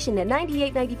location at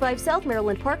 9895 South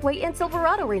Maryland Parkway and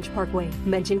Silverado Range Parkway.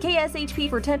 Mention KSHP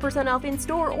for 10% off in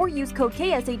store or use code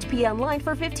KSHP online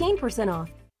for 15% off.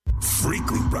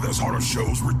 Freakling Brothers Horror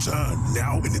Shows return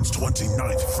now in its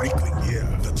 29th Freakling year.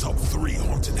 The top 3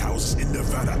 haunted houses in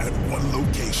Nevada at one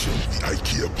location. The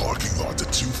IKEA parking lot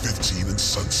at 215 and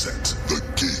Sunset. The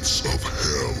Gates of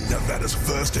Hell. Nevada's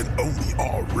first and only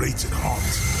R-rated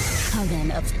haunt.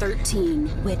 Coven of 13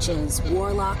 witches,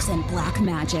 warlocks, and black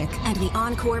magic, and the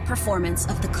encore performance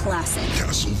of the classic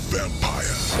Castle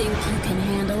Vampire. Think you can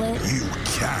handle it? You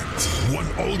can't. One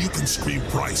all-you-can-scream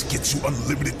price gets you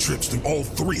unlimited trips to all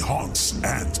 3 haunts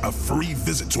and a free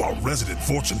visit to our resident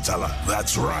fortune teller.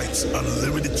 That's right,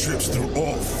 unlimited trips through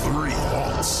all 3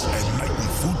 haunts. And nightly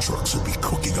food trucks will be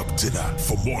cooking up dinner.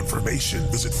 For more information,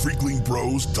 visit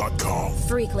FreaklingBros.com.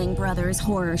 Freakling Brothers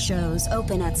Horror Shows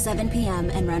open at 7 p.m.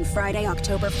 and run Friday,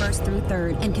 October 1st through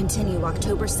 3rd, and continue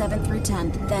October 7th through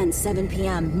 10th, then 7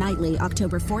 p.m. nightly,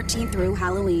 October 14th through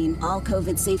Halloween. All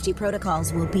COVID safety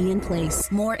protocols will be in place.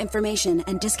 More information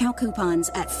and discount coupons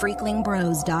at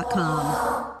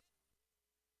FreaklingBros.com.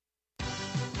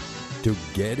 To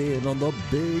get in on the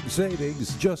big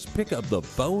savings, just pick up the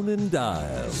phone and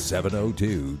dial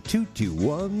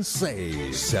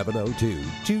 702-221-SAVE,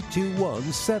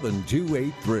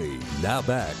 702-221-7283. Now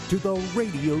back to the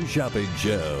Radio Shopping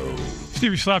Show.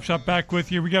 Stevie Slapshot back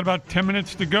with you. We got about 10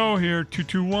 minutes to go here.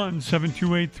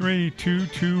 221-7283,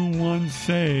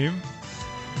 221-SAVE.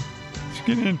 Let's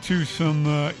get into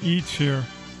some eats here.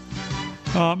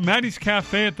 Maddie's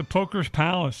Cafe at the Poker's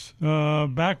Palace.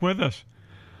 Back with us.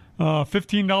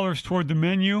 $15 toward the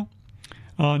menu,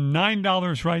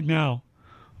 $9 right now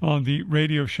on the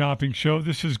Radio Shopping Show.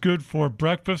 This is good for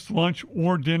breakfast, lunch,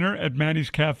 or dinner at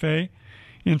Maddie's Cafe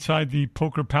inside the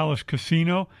Poker Palace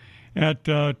Casino at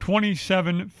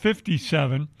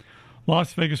 2757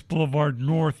 Las Vegas Boulevard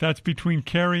North. That's between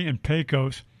Cary and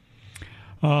Pecos.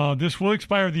 This will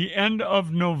expire the end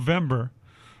of November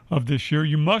of this year.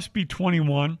 You must be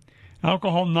 21.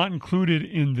 Alcohol not included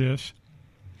in this.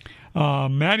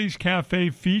 Maddie's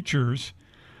Cafe features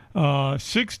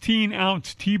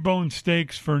 16-ounce T-bone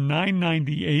steaks for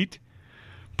 $9.98.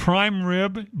 Prime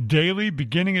rib daily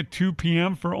beginning at 2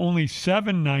 p.m. for only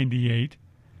 $7.98.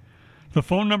 The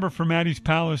phone number for Maddie's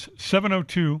Palace,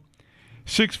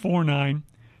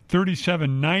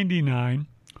 702-649-3799.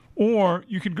 Or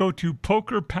you can go to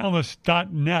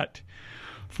pokerpalace.net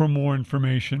for more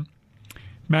information.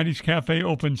 Maddie's Cafe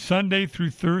opens Sunday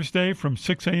through Thursday from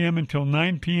 6 a.m. until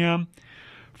 9 p.m.,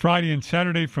 Friday and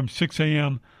Saturday from 6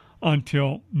 a.m.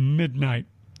 until midnight.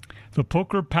 The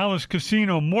Poker Palace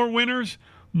Casino, more winners,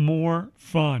 more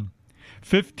fun.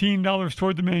 $15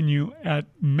 toward the menu at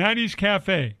Maddie's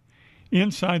Cafe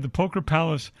inside the Poker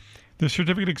Palace. The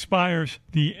certificate expires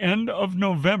the end of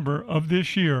November of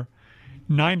this year.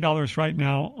 $9 right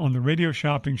now on the Radio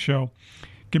Shopping Show.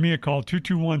 Give me a call,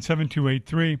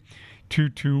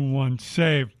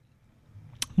 221-7283-221-SAVE.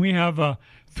 We have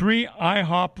 3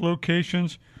 IHOP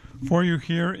locations for you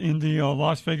here in the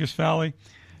Las Vegas Valley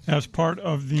as part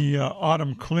of the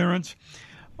autumn clearance.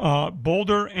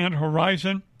 Boulder and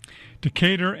Horizon,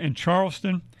 Decatur and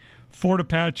Charleston, Fort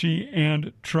Apache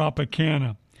and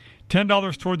Tropicana.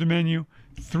 $10 toward the menu,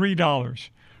 $3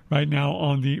 right now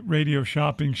on the Radio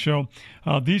Shopping Show.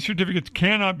 These certificates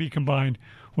cannot be combined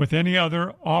with any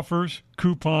other offers,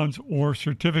 coupons, or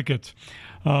certificates.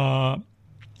 Go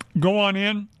on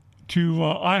in to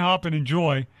IHOP and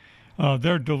enjoy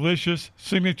their delicious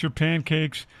signature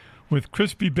pancakes with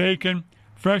crispy bacon,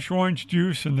 fresh orange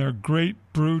juice, and their great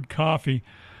brewed coffee.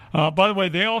 By the way,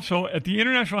 they also, at the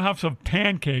International House of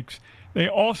Pancakes, they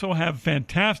also have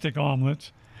fantastic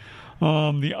omelets.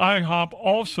 The IHOP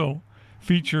also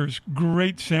features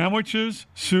great sandwiches,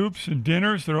 soups, and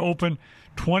dinners that are open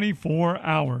 24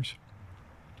 hours.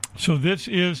 So this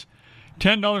is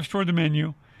 $10 toward the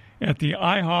menu at the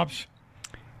IHOPs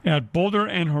at Boulder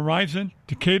and Horizon,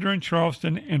 Decatur and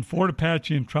Charleston, and Fort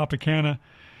Apache and Tropicana.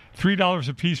 $3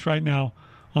 a piece right now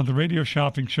on the Radio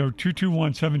Shopping Show,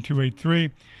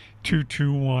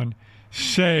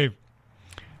 221-7283-221-SAVE.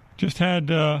 Just had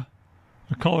a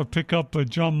caller pick up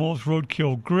John Moll's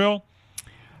Roadkill Grill.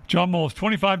 John Moll's,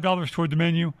 $25 toward the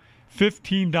menu,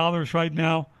 $15 right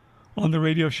now on the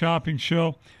Radio Shopping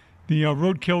Show. The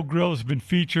Roadkill Grill has been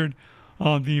featured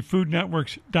on the Food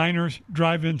Network's Diners,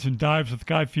 Drive-Ins, and Dives with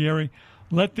Guy Fieri.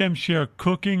 Let them share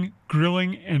cooking,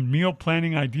 grilling, and meal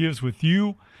planning ideas with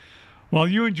you while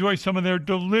you enjoy some of their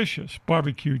delicious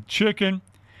barbecued chicken.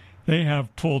 They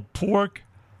have pulled pork,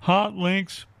 hot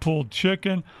links, pulled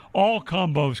chicken. All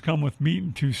combos come with meat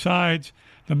and 2 sides.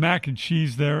 The mac and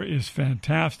cheese there is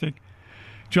fantastic.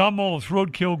 John Moll's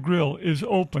Roadkill Grill is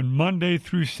open Monday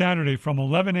through Saturday from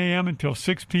 11 a.m. until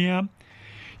 6 p.m.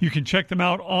 You can check them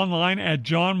out online at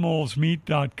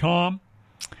johnmollsmeat.com.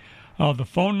 The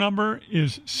phone number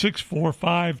is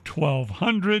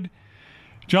 645-1200.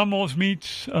 John Moll's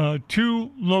Meat's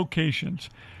 2 locations,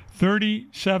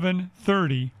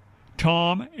 3730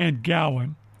 Tom and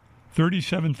Gowan,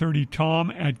 3730 Tom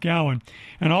at Gowan,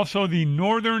 and also the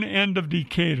northern end of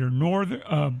Decatur,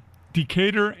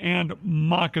 Decatur and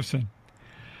Moccasin.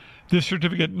 This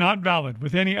certificate not valid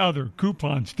with any other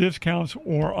coupons, discounts,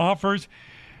 or offers.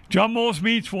 John Moll's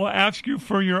Meats will ask you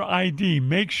for your ID.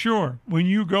 Make sure when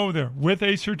you go there with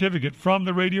a certificate from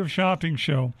the Radio Shopping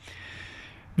Show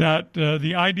that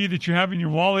the ID that you have in your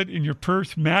wallet, in your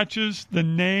purse, matches the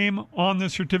name on the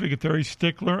certificate. They're a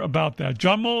stickler about that.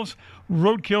 John Moll's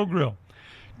Roadkill Grill,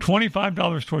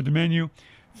 $25 toward the menu,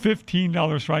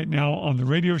 $15 right now on the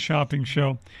Radio Shopping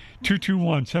Show,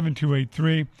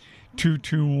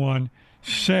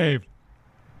 221-7283-221-SAVE.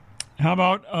 How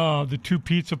about the 2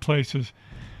 pizza places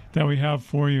that we have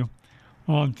for you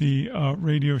on the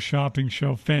Radio Shopping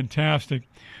Show? Fantastic.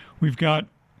 We've got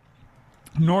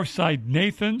Northside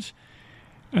Nathan's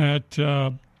at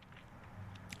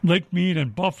Lake Mead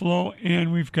and Buffalo,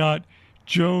 and we've got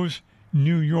Joe's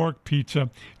New York Pizza.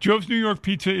 Joe's New York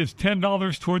Pizza is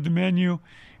 $10 toward the menu,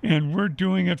 and we're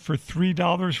doing it for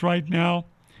 $3 right now.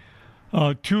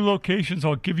 2 locations,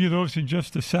 I'll give you those in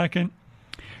just a second.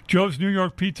 Joe's New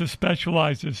York Pizza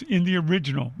specializes in the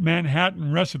original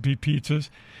Manhattan recipe pizzas.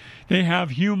 They have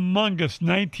humongous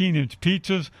 19-inch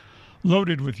pizzas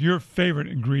loaded with your favorite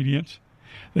ingredients.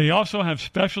 They also have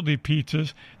specialty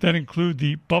pizzas that include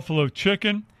the buffalo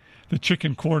chicken, the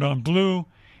chicken cordon bleu,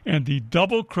 and the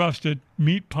double-crusted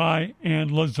meat pie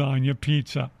and lasagna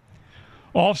pizza.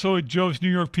 Also at Joe's New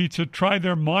York Pizza, try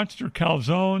their monster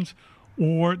calzones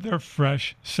or their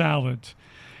fresh salads.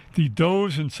 The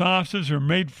doughs and sauces are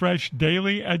made fresh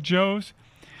daily at Joe's.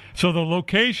 So the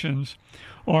locations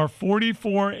are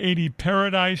 4480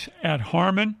 Paradise at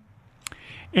Harmon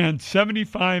and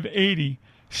 7580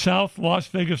 South Las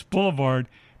Vegas Boulevard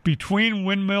between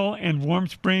Windmill and Warm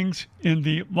Springs in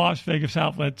the Las Vegas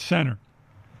Outlet Center.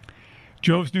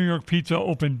 Joe's New York Pizza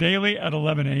open daily at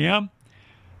 11 a.m.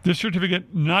 This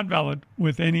certificate not valid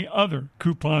with any other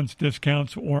coupons,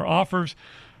 discounts, or offers.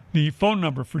 The phone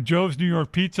number for Joe's New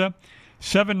York Pizza,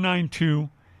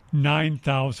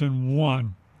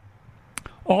 792-9001.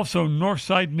 Also,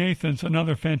 Northside Nathan's,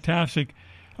 another fantastic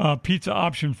pizza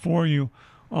option for you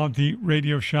on the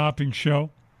radio shopping show.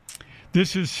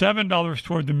 This is $7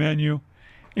 toward the menu,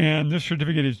 and this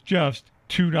certificate is just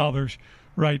 $2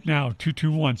 right now.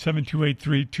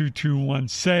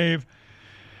 221-7283-221-SAVE.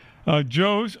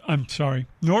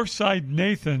 Northside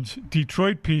Nathan's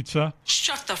Detroit Pizza.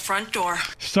 Shut the front door.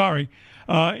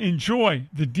 Enjoy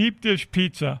the deep dish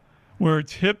pizza where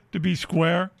it's hip to be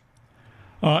square.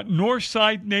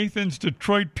 Northside Nathan's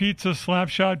Detroit Pizza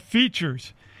Slapshot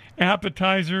features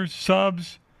appetizers,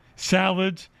 subs,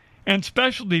 salads, and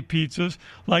specialty pizzas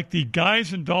like the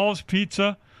Guys and Dolls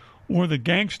Pizza or the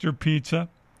Gangster Pizza.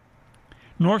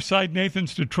 Northside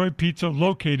Nathan's Detroit Pizza,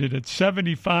 located at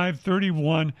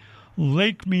 7531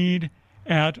 Lake Mead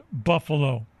at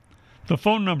Buffalo. The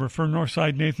phone number for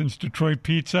Northside Nathan's Detroit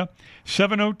Pizza,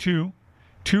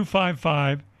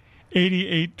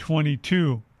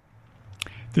 702-255-8822.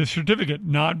 This certificate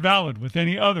not valid with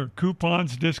any other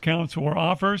coupons, discounts, or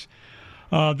offers.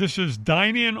 This is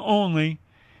dine-in only,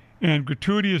 and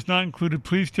gratuity is not included.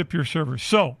 Please tip your servers.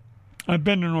 So, I've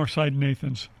been to Northside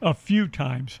Nathan's a few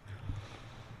times.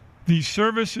 The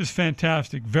service is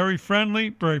fantastic. Very friendly,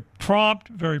 very prompt,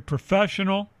 very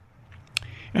professional.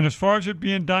 And as far as it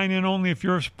being dine-in only, if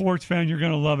you're a sports fan, you're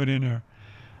going to love it in there.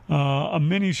 A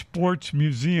mini sports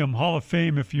museum, Hall of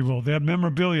Fame, if you will. They have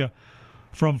memorabilia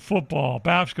from football,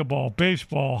 basketball,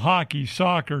 baseball, hockey,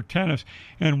 soccer, tennis,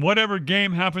 and whatever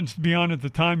game happens to be on at the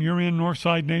time you're in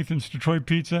Northside Nathan's Detroit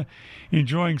Pizza,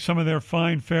 enjoying some of their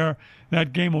fine fare,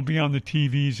 that game will be on the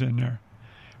TVs in there.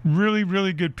 Really,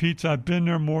 really good pizza. I've been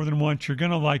there more than once. You're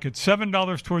going to like it.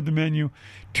 $7 toward the menu,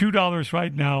 $2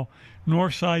 right now.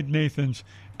 Northside Nathan's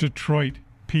Detroit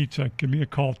Pizza. Give me a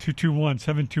call,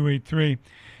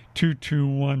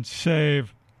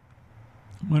 221-7283-221-SAVE.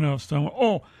 What else? I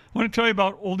want to tell you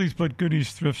about Oldies But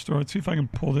Goodies thrift store. Let's see if I can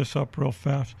pull this up real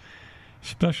fast.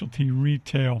 Specialty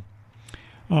retail.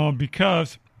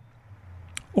 Because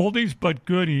Oldies But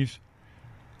Goodies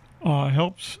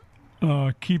helps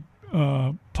keep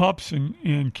pups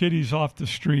and kitties off the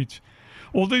streets.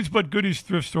 Oldies But Goodies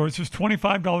thrift store. This is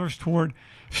 $25 toward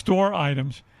store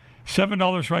items.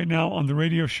 $7 right now on the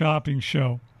radio shopping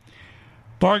show.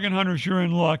 Bargain hunters, you're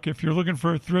in luck. If you're looking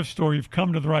for a thrift store, you've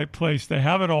come to the right place. They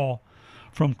have it all,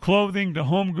 from clothing to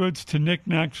home goods to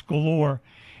knickknacks galore.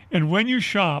 And when you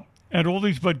shop at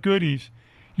Oldies But Goodies,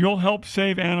 you'll help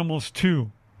save animals too.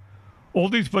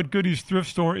 Oldies But Goodies thrift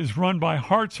store is run by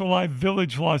Hearts Alive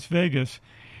Village Las Vegas,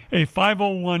 a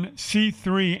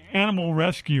 501c3 animal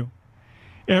rescue.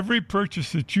 Every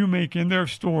purchase that you make in their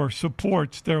store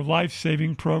supports their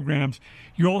life-saving programs.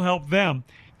 You'll help them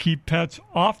keep pets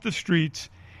off the streets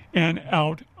and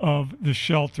out of the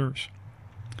shelters.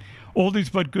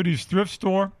 Oldies But Goodies thrift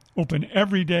store, open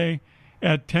every day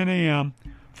at 10 a.m.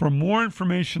 For more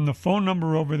information, the phone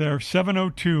number over there,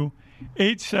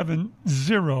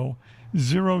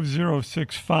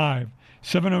 702-870-0065.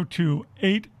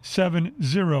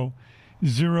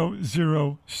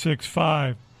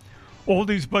 702-870-0065.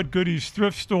 Oldies But Goodies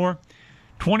thrift store,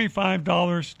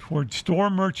 $25 towards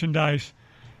store merchandise,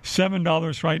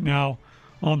 $7 right now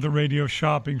on the radio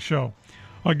shopping show.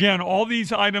 Again, all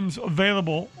these items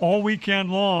available all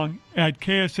weekend long at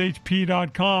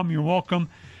KSHP.com. You're welcome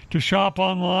to shop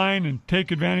online and take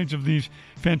advantage of these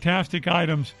fantastic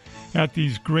items at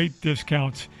these great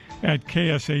discounts at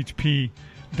KSHP.com.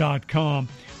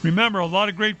 Remember, a lot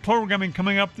of great programming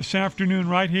coming up this afternoon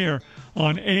right here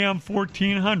on AM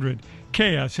 1400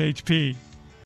 KSHP.